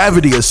real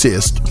gravity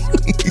assist,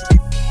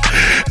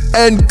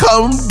 and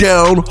come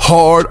down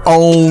hard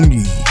on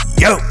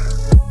you.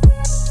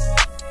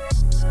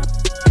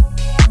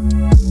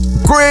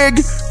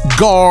 Greg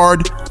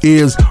Gard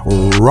is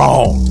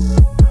wrong.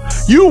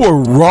 You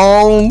were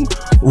wrong.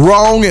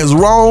 Wrong is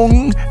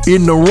wrong,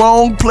 in the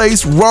wrong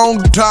place,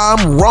 wrong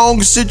time,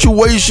 wrong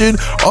situation,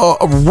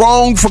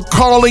 wrong for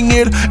calling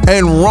it,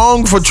 and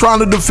wrong for trying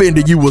to defend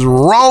it. You was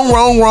wrong,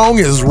 wrong, wrong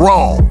is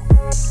wrong.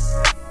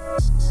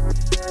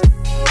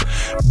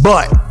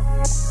 But,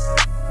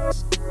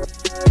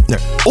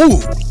 ooh,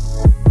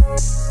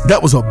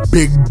 that was a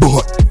big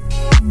but.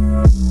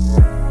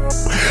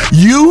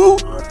 You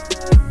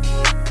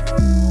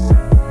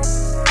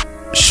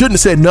shouldn't have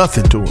said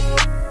nothing to him.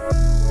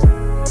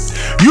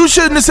 You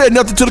shouldn't have said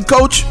nothing to the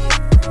coach.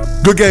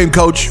 Good game,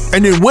 coach.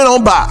 And then went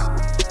on by.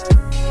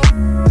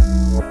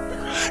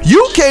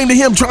 You came to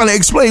him trying to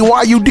explain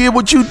why you did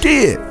what you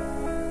did.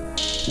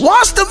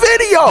 Watch the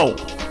video.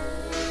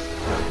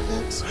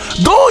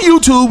 Go on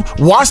YouTube,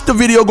 watch the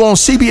video. Go on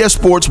CBS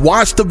Sports,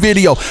 watch the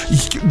video.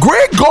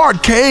 Greg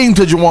Gard came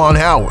to Juwan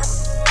Howard.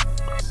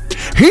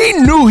 He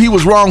knew he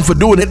was wrong for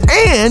doing it,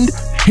 and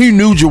he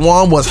knew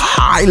Juwan was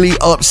highly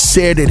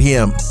upset at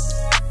him.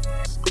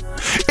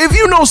 If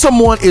you know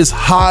someone is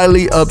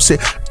highly upset,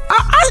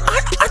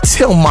 I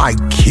tell my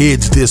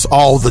kids this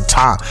all the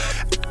time.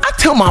 I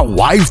tell my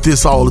wife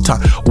this all the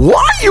time.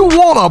 Why you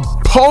want to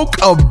poke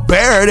a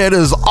bear that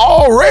is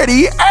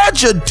already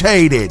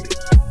agitated?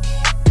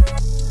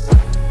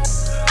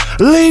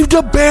 Leave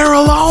the bear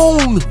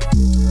alone.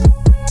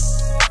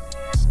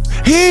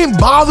 He ain't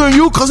bothering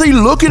you because he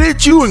looking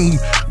at you and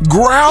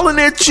growling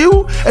at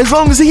you. As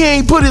long as he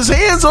ain't put his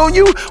hands on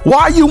you,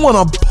 why you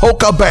want to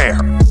poke a bear?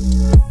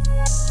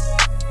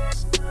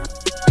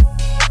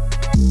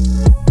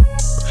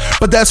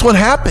 But that's what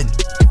happened.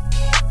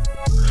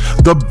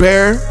 The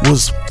bear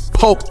was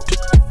poked,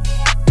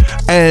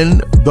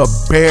 and the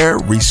bear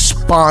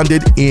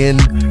responded in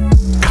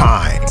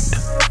kind.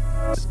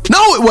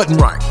 No, it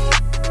wasn't right.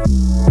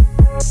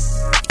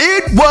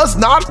 It was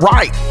not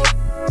right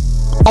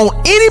on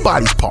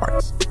anybody's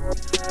part.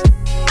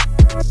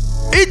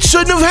 It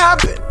shouldn't have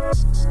happened.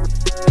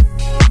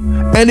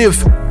 And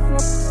if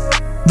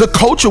the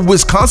coach of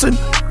Wisconsin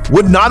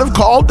would not have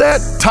called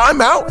that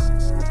timeout,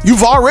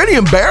 you've already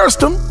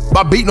embarrassed them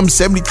by beating them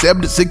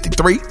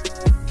 77-63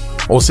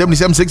 or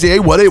 77-68,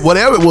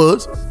 whatever it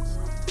was.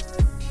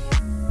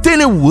 Then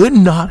it would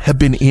not have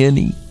been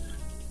any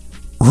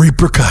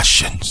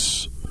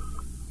repercussions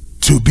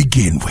to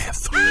begin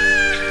with.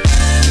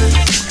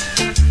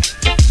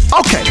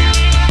 Okay.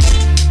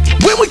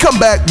 When we come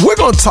back, we're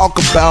going to talk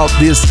about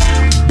this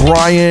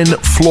Brian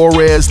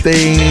Flores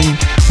thing.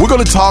 We're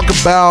going to talk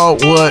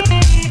about what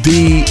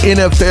the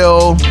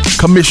NFL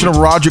Commissioner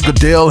Roger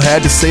Goodell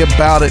had to say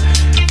about it.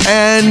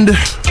 And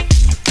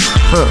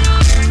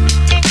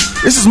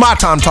this is my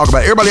time to talk about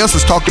it. Everybody else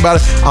has talked about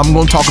it. I'm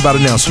going to talk about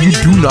it now. So you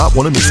do not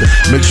want to miss it.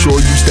 Make sure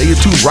you stay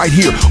tuned right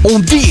here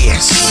on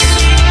this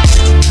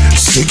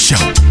Sick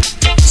Show.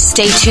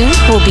 Stay tuned.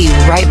 We'll be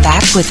right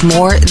back with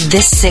more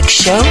This Sick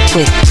Show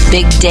with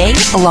Big Day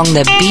along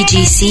the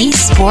BGC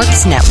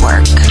Sports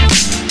Network.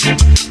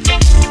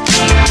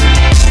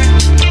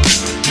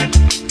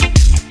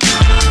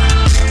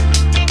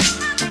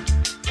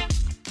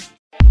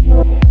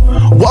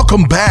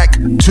 Welcome back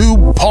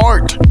to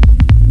part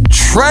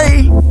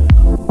Trey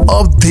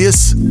of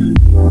this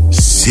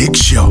sick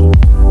show.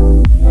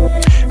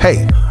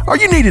 Hey, are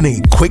you needing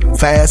a quick,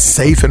 fast,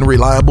 safe, and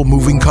reliable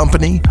moving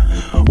company?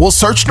 Well,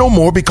 search no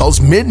more,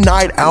 because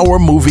Midnight Hour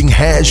Moving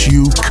has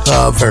you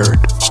covered.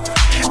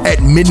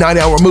 At Midnight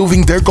Hour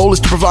Moving, their goal is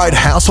to provide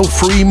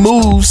hassle-free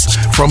moves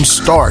from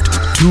start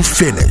to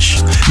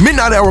finish.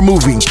 Midnight Hour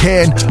Moving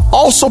can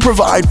also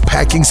provide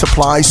packing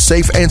supplies,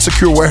 safe and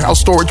secure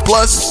warehouse storage.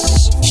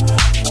 Plus,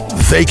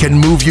 they can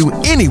move you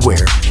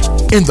anywhere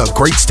in the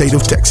great state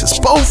of Texas,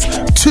 both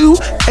to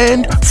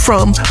and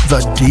from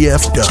the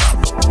DF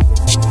Dub.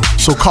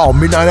 So call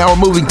Midnight Hour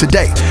Moving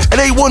today at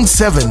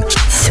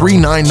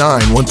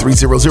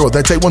 817-399-1300.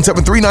 That's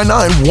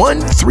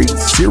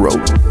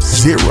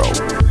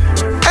 817-399-1300.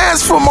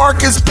 As for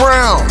Marcus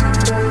Brown,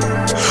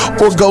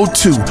 or go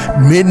to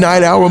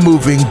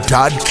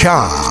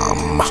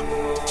midnighthourmoving.com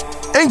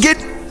and get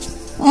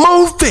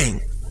moving.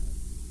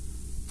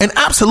 And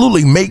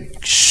absolutely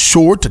make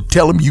sure to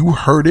tell him you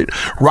heard it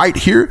right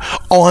here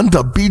on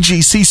the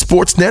BGC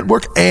Sports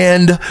Network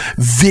and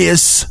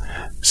this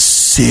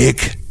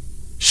sick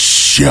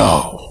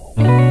show.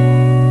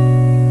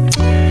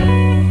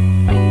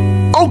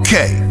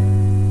 Okay.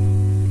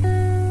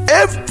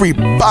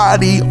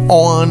 Everybody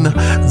on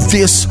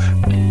this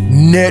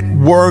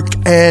network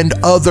and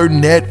other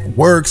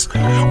networks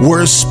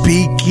were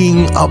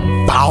speaking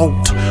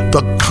about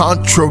the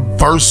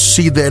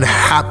controversy that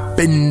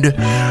happened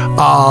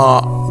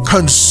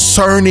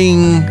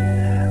concerning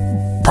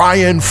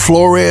Brian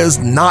Flores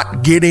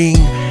not getting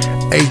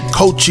a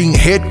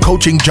head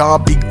coaching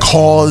job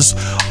because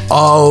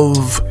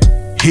of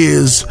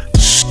his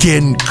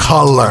skin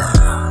color.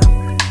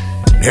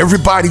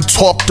 Everybody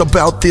talked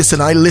about this,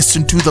 and I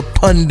listened to the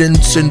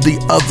pundits and the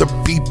other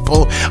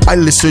people. I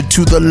listened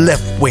to the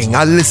left wing.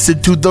 I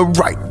listened to the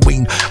right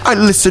wing. I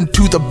listened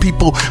to the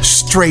people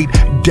straight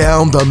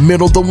down the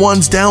middle, the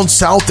ones down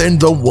south and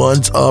the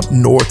ones up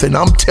north. And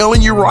I'm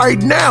telling you right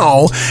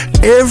now,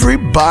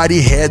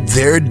 everybody had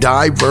their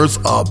diverse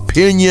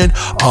opinion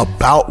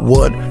about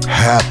what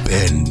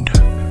happened.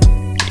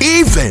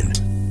 Even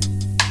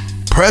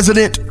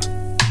President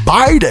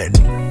Biden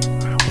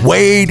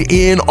weighed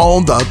in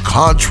on the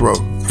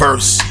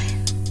controversy.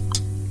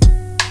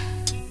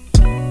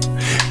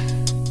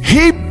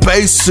 He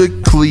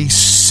basically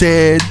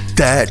said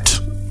that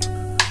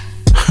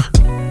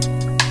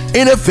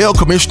NFL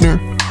Commissioner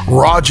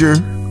Roger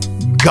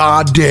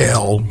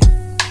Goodell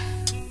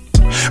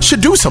should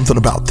do something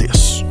about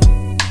this.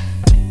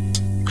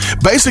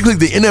 Basically,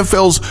 the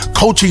NFL's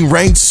coaching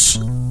ranks,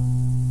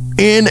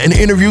 in an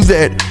interview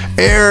that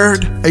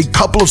aired a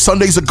couple of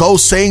Sundays ago,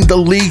 saying the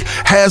league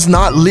has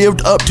not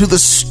lived up to the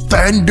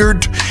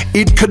standard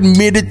it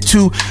committed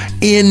to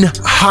in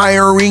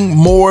hiring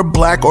more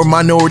black or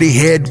minority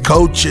head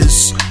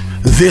coaches.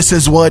 This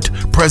is what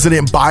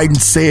President Biden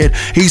said.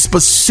 He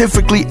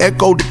specifically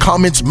echoed the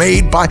comments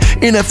made by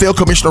NFL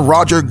Commissioner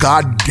Roger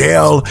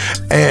Goodell,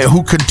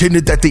 who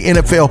contended that the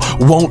NFL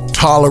won't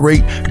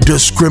tolerate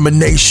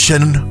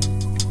discrimination.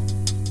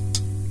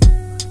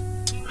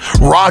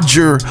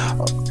 Roger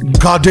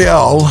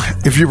Goodell,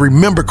 if you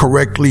remember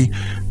correctly,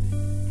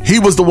 he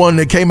was the one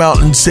that came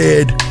out and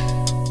said,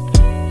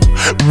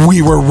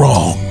 we were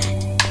wrong.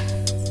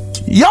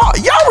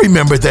 Y'all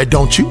remember that,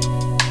 don't you?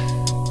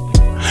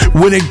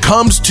 When it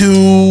comes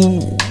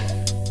to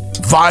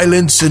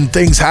violence and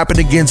things happen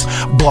against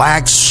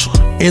blacks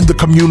in the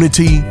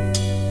community,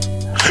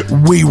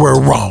 we were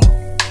wrong.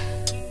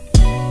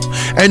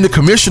 And the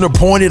commissioner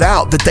pointed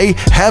out that they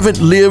haven't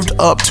lived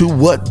up to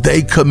what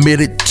they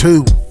committed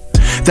to.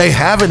 They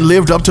haven't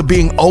lived up to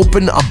being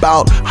open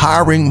about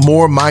hiring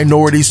more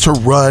minorities to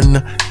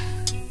run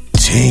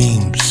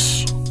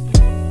teams.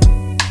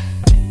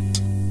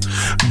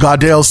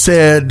 Goodell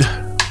said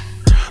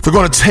they're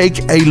going to take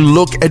a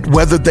look at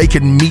whether they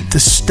can meet the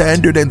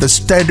standard, and the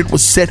standard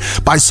was set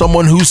by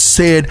someone who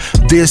said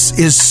this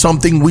is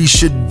something we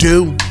should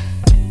do.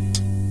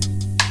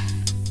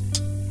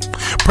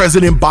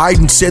 President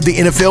Biden said the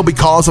NFL,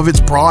 because of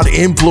its broad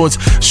influence,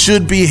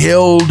 should be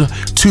held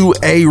to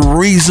a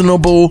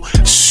reasonable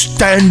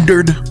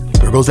standard.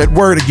 There goes that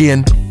word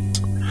again.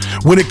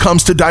 When it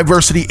comes to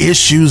diversity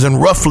issues,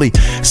 and roughly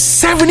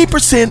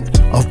 70%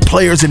 of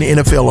players in the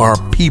NFL are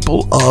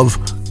people of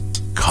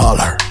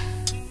color.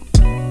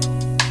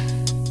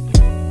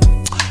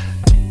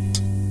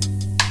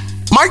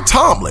 Mike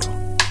Tomlin,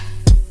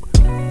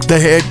 the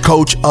head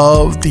coach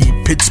of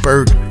the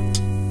Pittsburgh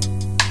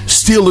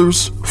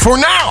Steelers, for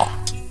now,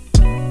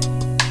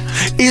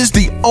 is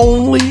the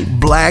only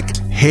black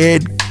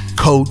head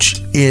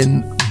coach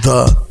in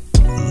the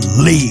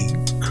league.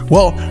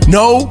 Well,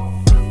 no,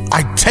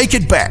 I take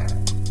it back.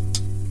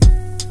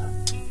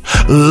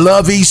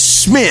 Lovie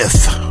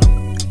Smith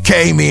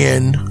came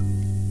in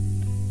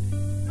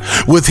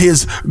with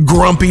his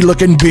grumpy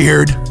looking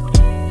beard,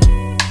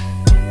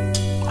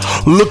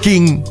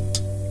 looking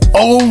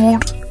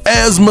old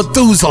as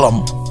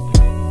Methuselah,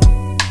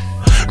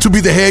 to be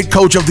the head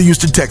coach of the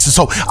Houston Texans.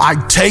 So I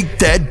take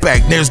that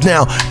back. There's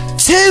now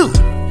two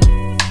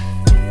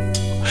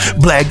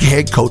black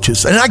head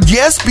coaches. And I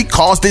guess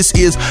because this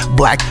is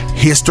Black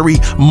History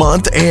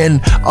Month,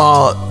 and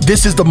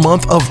this is the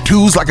month of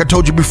twos, like I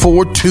told you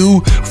before,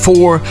 2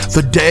 for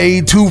the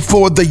day, 2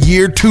 for the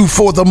year, 2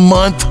 for the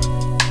month.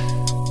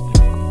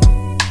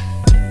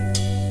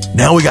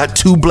 Now we got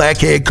 2 black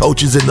head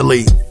coaches in the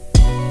league.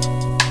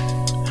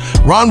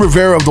 Ron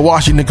Rivera of the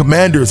Washington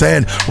Commanders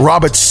and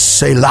Robert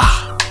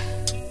Saleh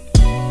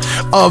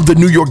of the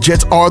New York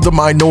Jets are the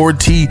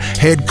minority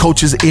head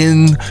coaches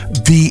in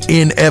the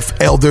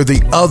NFL. They're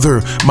the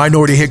other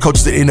minority head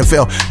coaches in the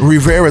NFL.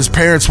 Rivera's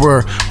parents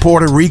were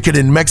Puerto Rican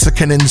and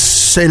Mexican, and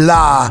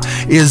Saleh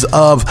is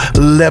of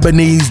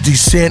Lebanese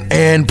descent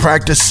and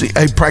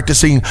a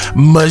practicing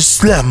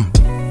Muslim.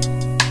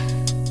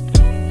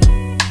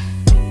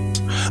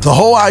 The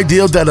whole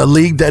idea that a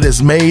league that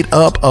is made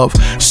up of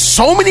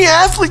so many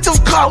athletes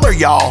of color,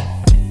 y'all,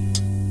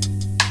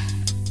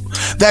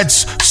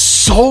 that's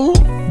so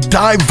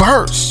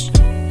diverse,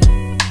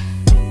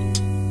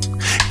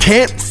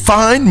 can't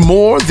find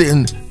more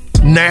than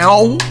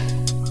now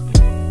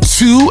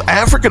 2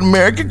 African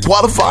American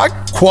qualified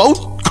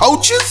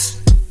coaches?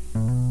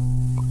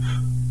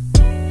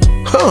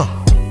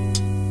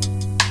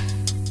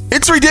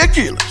 It's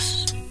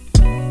ridiculous.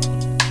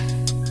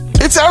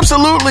 It's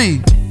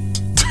absolutely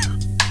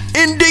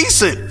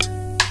indecent.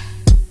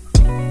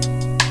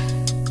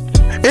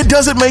 It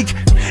doesn't make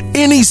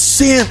any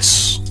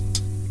sense.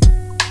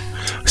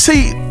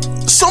 See,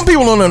 some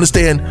people don't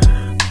understand.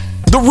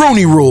 The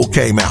Rooney Rule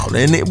came out,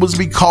 and it was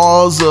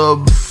because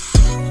of,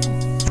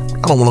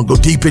 I don't want to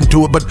go deep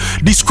into it, but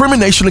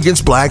discrimination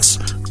against blacks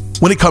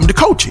when it comes to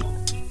coaching.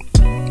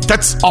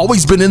 That's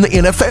always been in the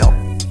NFL.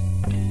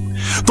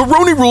 The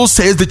Rooney Rule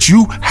says that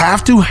you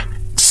have to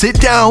sit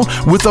down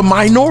with a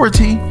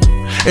minority,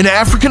 an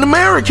African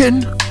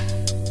American,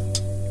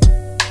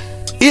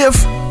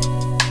 if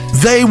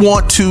they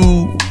want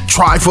to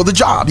try for the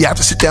job. You have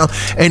to sit down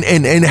and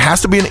it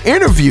has to be an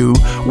interview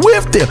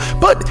with them.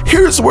 But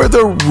here's where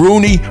the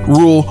Rooney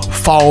Rule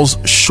falls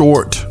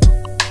short.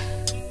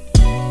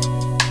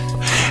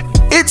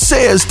 It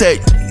says that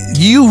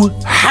you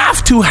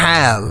have to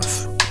have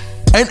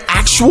an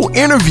actual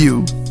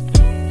interview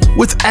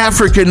with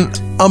African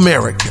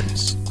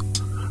Americans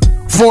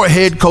for a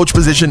head coach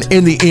position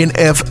in the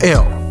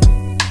NFL.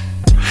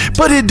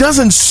 But it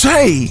doesn't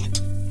say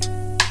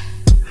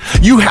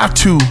you have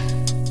to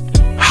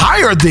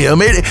hire them.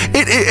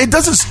 It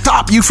doesn't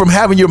stop you from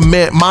having your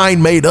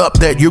mind made up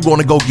that you're going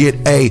to go get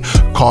a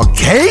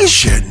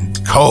Caucasian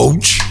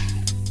coach.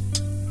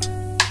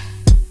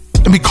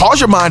 And because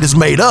your mind is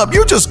made up,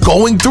 you're just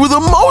going through the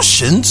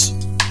motions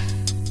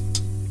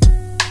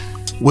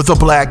with a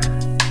black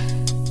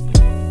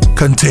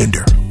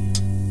contender.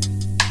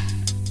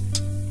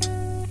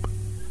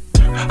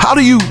 How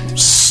do you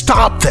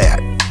stop that?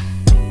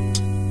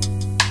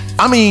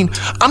 I mean,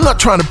 I'm not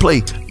trying to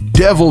play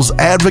devil's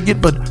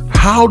advocate, but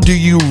how do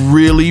you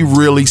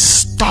really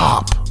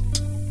stop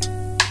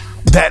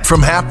that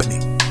from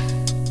happening?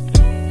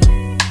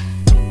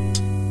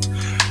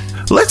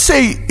 Let's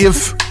say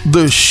if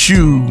the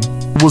shoe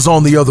was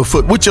on the other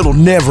foot, which it'll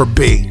never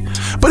be,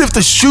 but if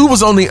the shoe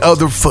was on the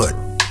other foot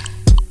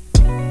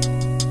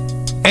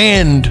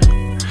and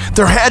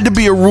there had to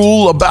be a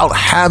rule about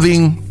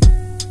having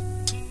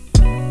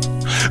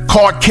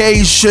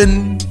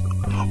Caucasian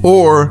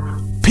or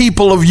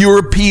people of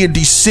European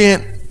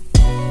descent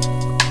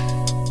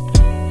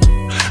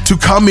to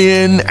come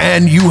in,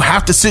 and you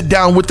have to sit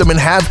down with them and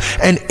have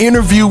an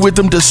interview with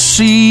them to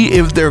see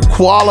if they're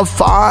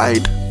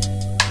qualified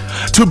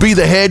to be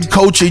the head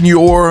coach in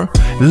your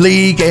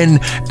league, and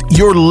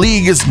your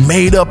league is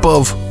made up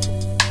of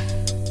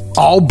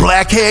all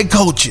black head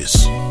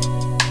coaches.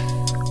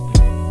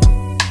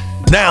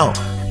 Now,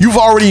 you've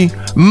already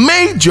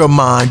made your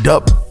mind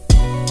up,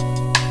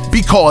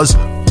 because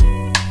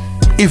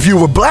if you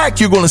were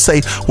black, you're going to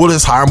say, well,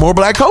 let's hire more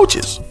black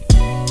coaches.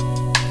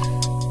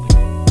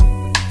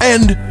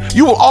 And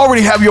you will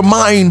already have your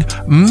mind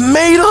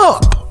made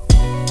up,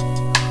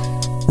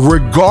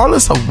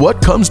 regardless of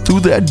what comes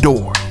through that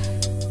door.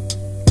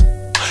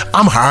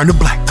 I'm hiring a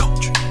black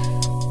coach.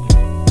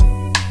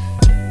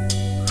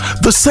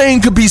 The same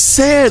could be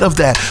said of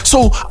that.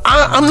 So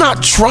I'm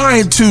not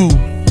trying to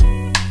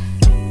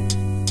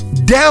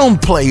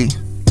downplay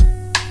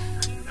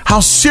how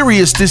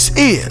serious this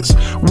is.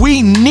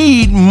 We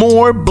need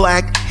more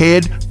black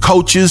head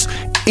coaches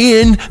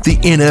in the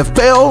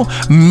NFL,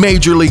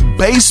 Major League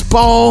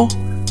Baseball,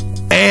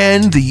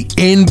 and the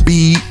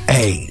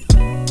NBA.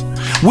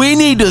 We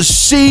need to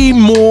see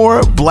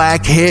more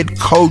black head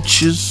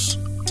coaches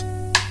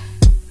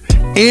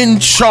in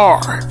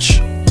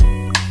charge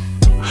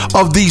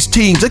of these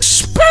teams,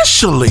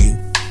 especially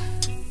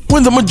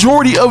when the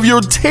majority of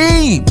your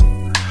team,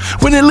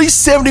 when at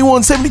least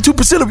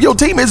 72% of your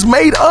team is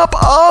made up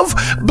of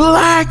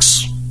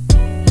blacks,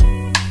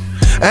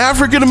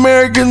 African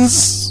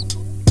Americans,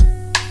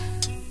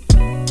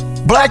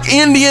 Black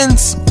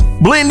Indians,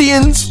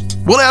 Blendians,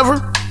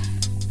 whatever.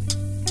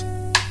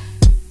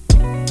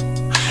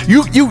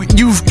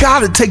 You've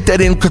got to take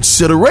that in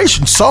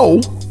consideration.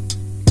 So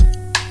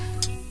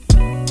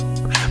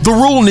The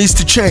rule needs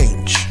to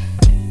change.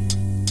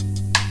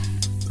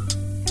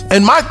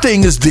 And my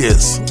thing is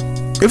this.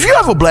 If you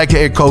have a black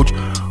head coach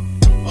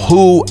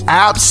who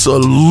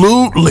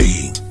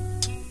absolutely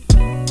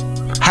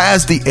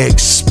has the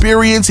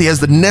experience, he has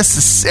the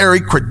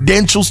necessary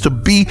credentials to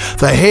be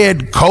the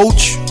head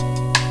coach,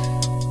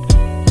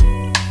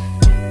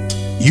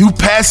 you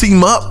pass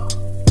him up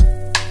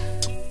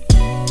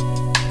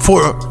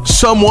for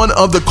someone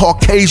of the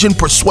Caucasian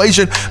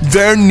persuasion,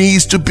 there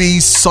needs to be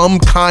some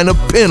kind of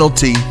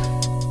penalty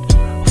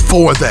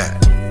for that.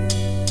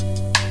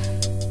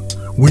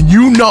 When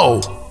you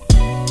know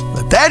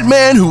that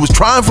man who was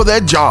trying for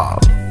that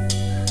job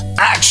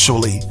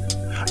actually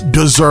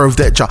deserved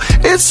that job.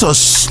 It's a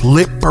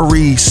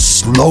slippery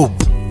slope.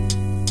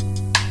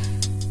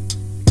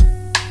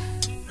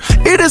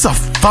 It is a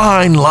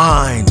fine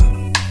line.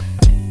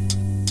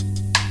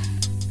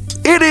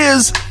 It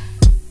is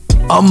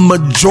a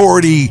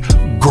majority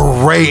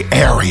gray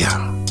area.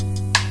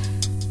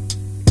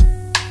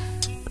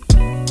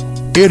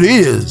 It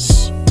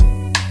is,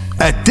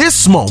 at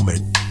this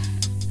moment,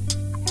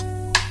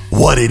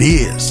 what it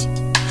is.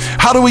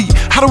 How do we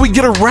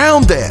get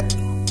around that?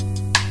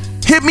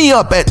 Hit me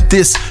up at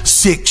this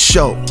sick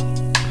show,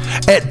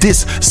 at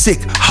this sick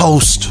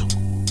host.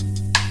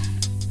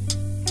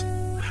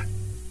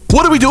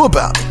 What do we do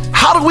about it?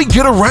 How do we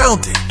get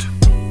around it?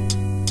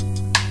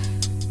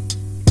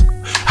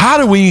 How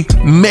do we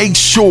make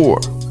sure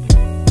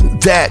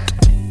that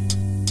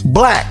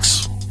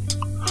blacks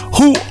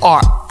who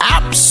are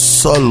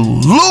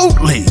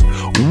absolutely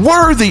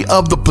worthy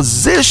of the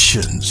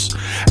positions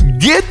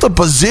get the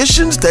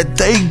positions that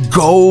they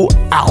go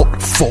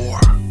out for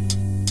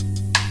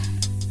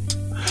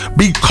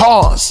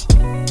because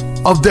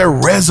of their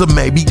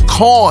resume,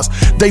 because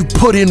they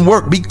put in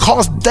work,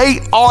 because they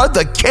are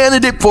the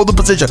candidate for the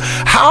position?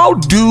 How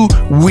do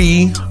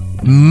we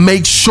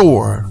make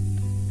sure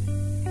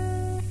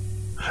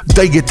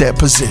they get that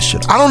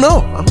position? I don't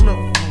know.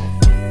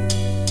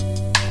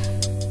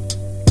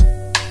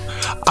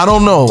 I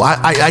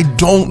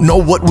don't know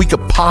what we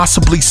could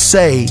possibly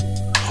say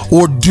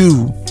or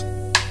do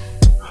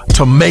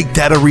to make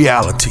that a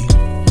reality.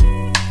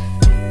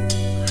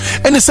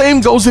 And the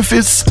same goes if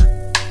it's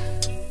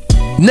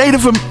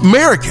Native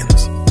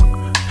Americans,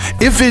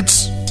 if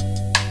it's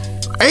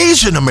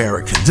Asian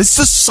Americans, it's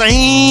the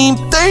same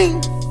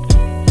thing.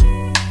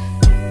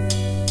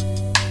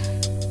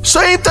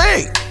 Same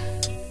thing.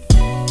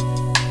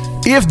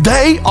 If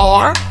they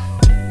are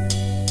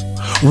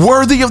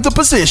worthy of the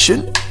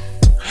position,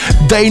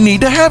 they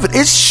need to have it.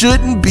 It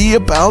shouldn't be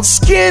about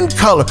skin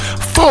color.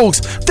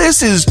 Folks,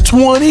 this is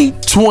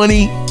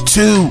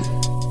 2022.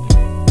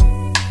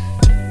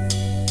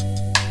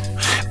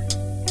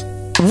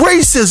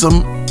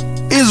 Racism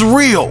is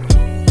real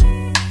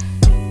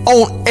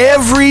on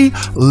every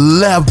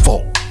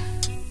level.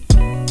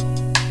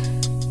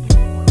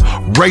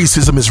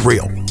 Racism is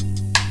real.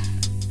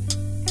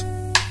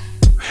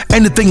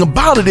 And the thing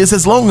about it is,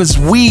 as long as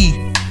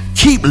we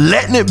keep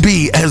letting it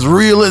be as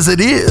real as it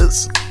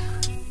is,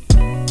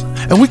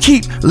 and we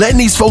keep letting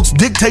these folks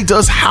dictate to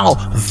us how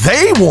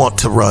they want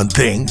to run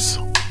things,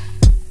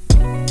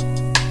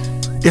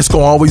 it's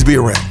going to always be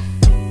around.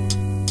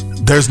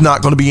 There's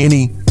not going to be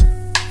any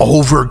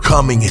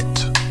overcoming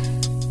it.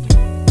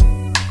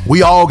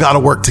 We all got to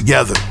work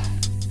together.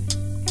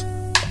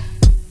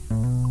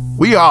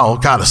 We all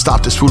got to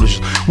stop this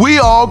foolishness. We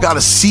all got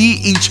to see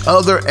each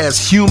other as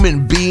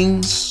human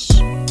beings.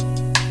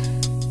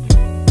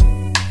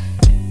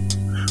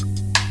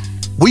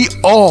 We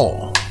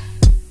all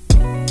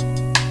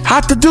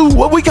have to do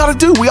what we got to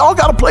do. We all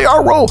got to play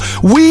our role.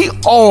 We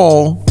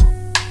all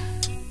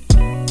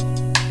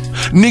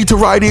need to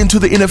write into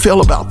the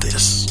NFL about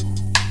this.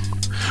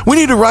 We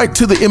need to write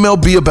to the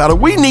MLB about it.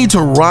 We need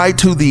to write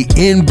to the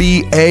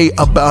NBA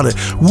about it.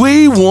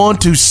 We want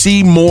to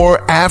see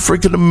more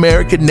African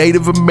American,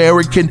 Native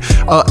American,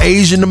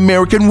 Asian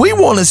American. We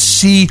want to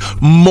see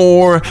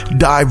more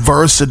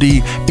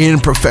diversity in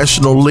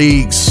professional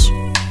leagues.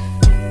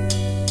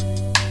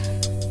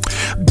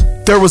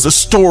 There was a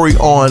story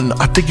on,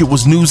 I think it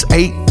was News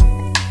 8.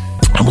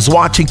 I was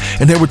watching,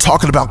 and they were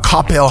talking about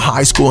Coppell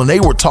High School, and they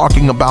were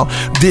talking about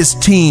this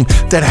team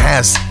that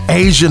has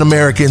Asian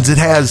Americans. It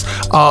has,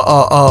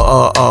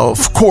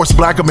 of course,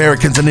 Black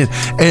Americans, and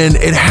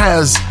it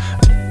has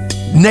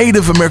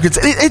Native Americans.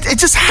 It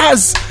just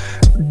has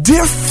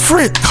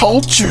different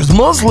cultures,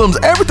 Muslims,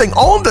 everything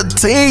on the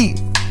team,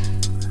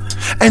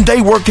 and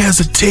they work as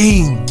a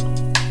team.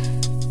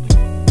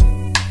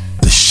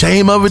 The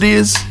shame of it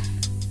is,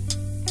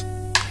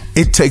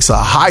 it takes a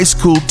high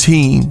school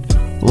team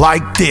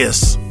like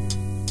this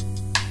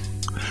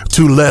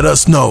to let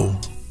us know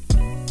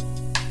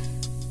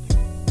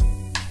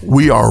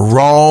we are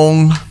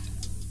wrong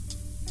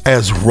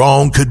as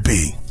wrong could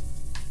be.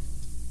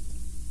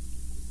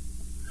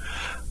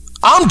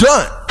 I'm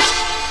done.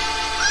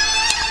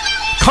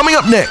 Coming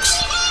up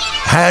next,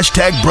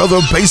 hashtag Brother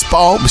of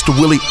Baseball, Mr.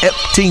 Willie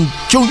Epting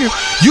Jr.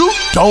 You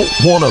don't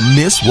want to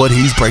miss what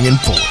he's bringing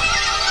forward.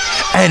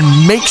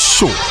 And make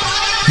sure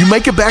you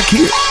make it back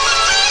here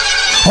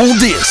on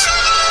this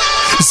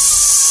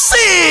sick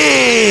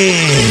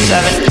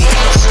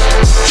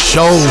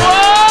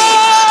show.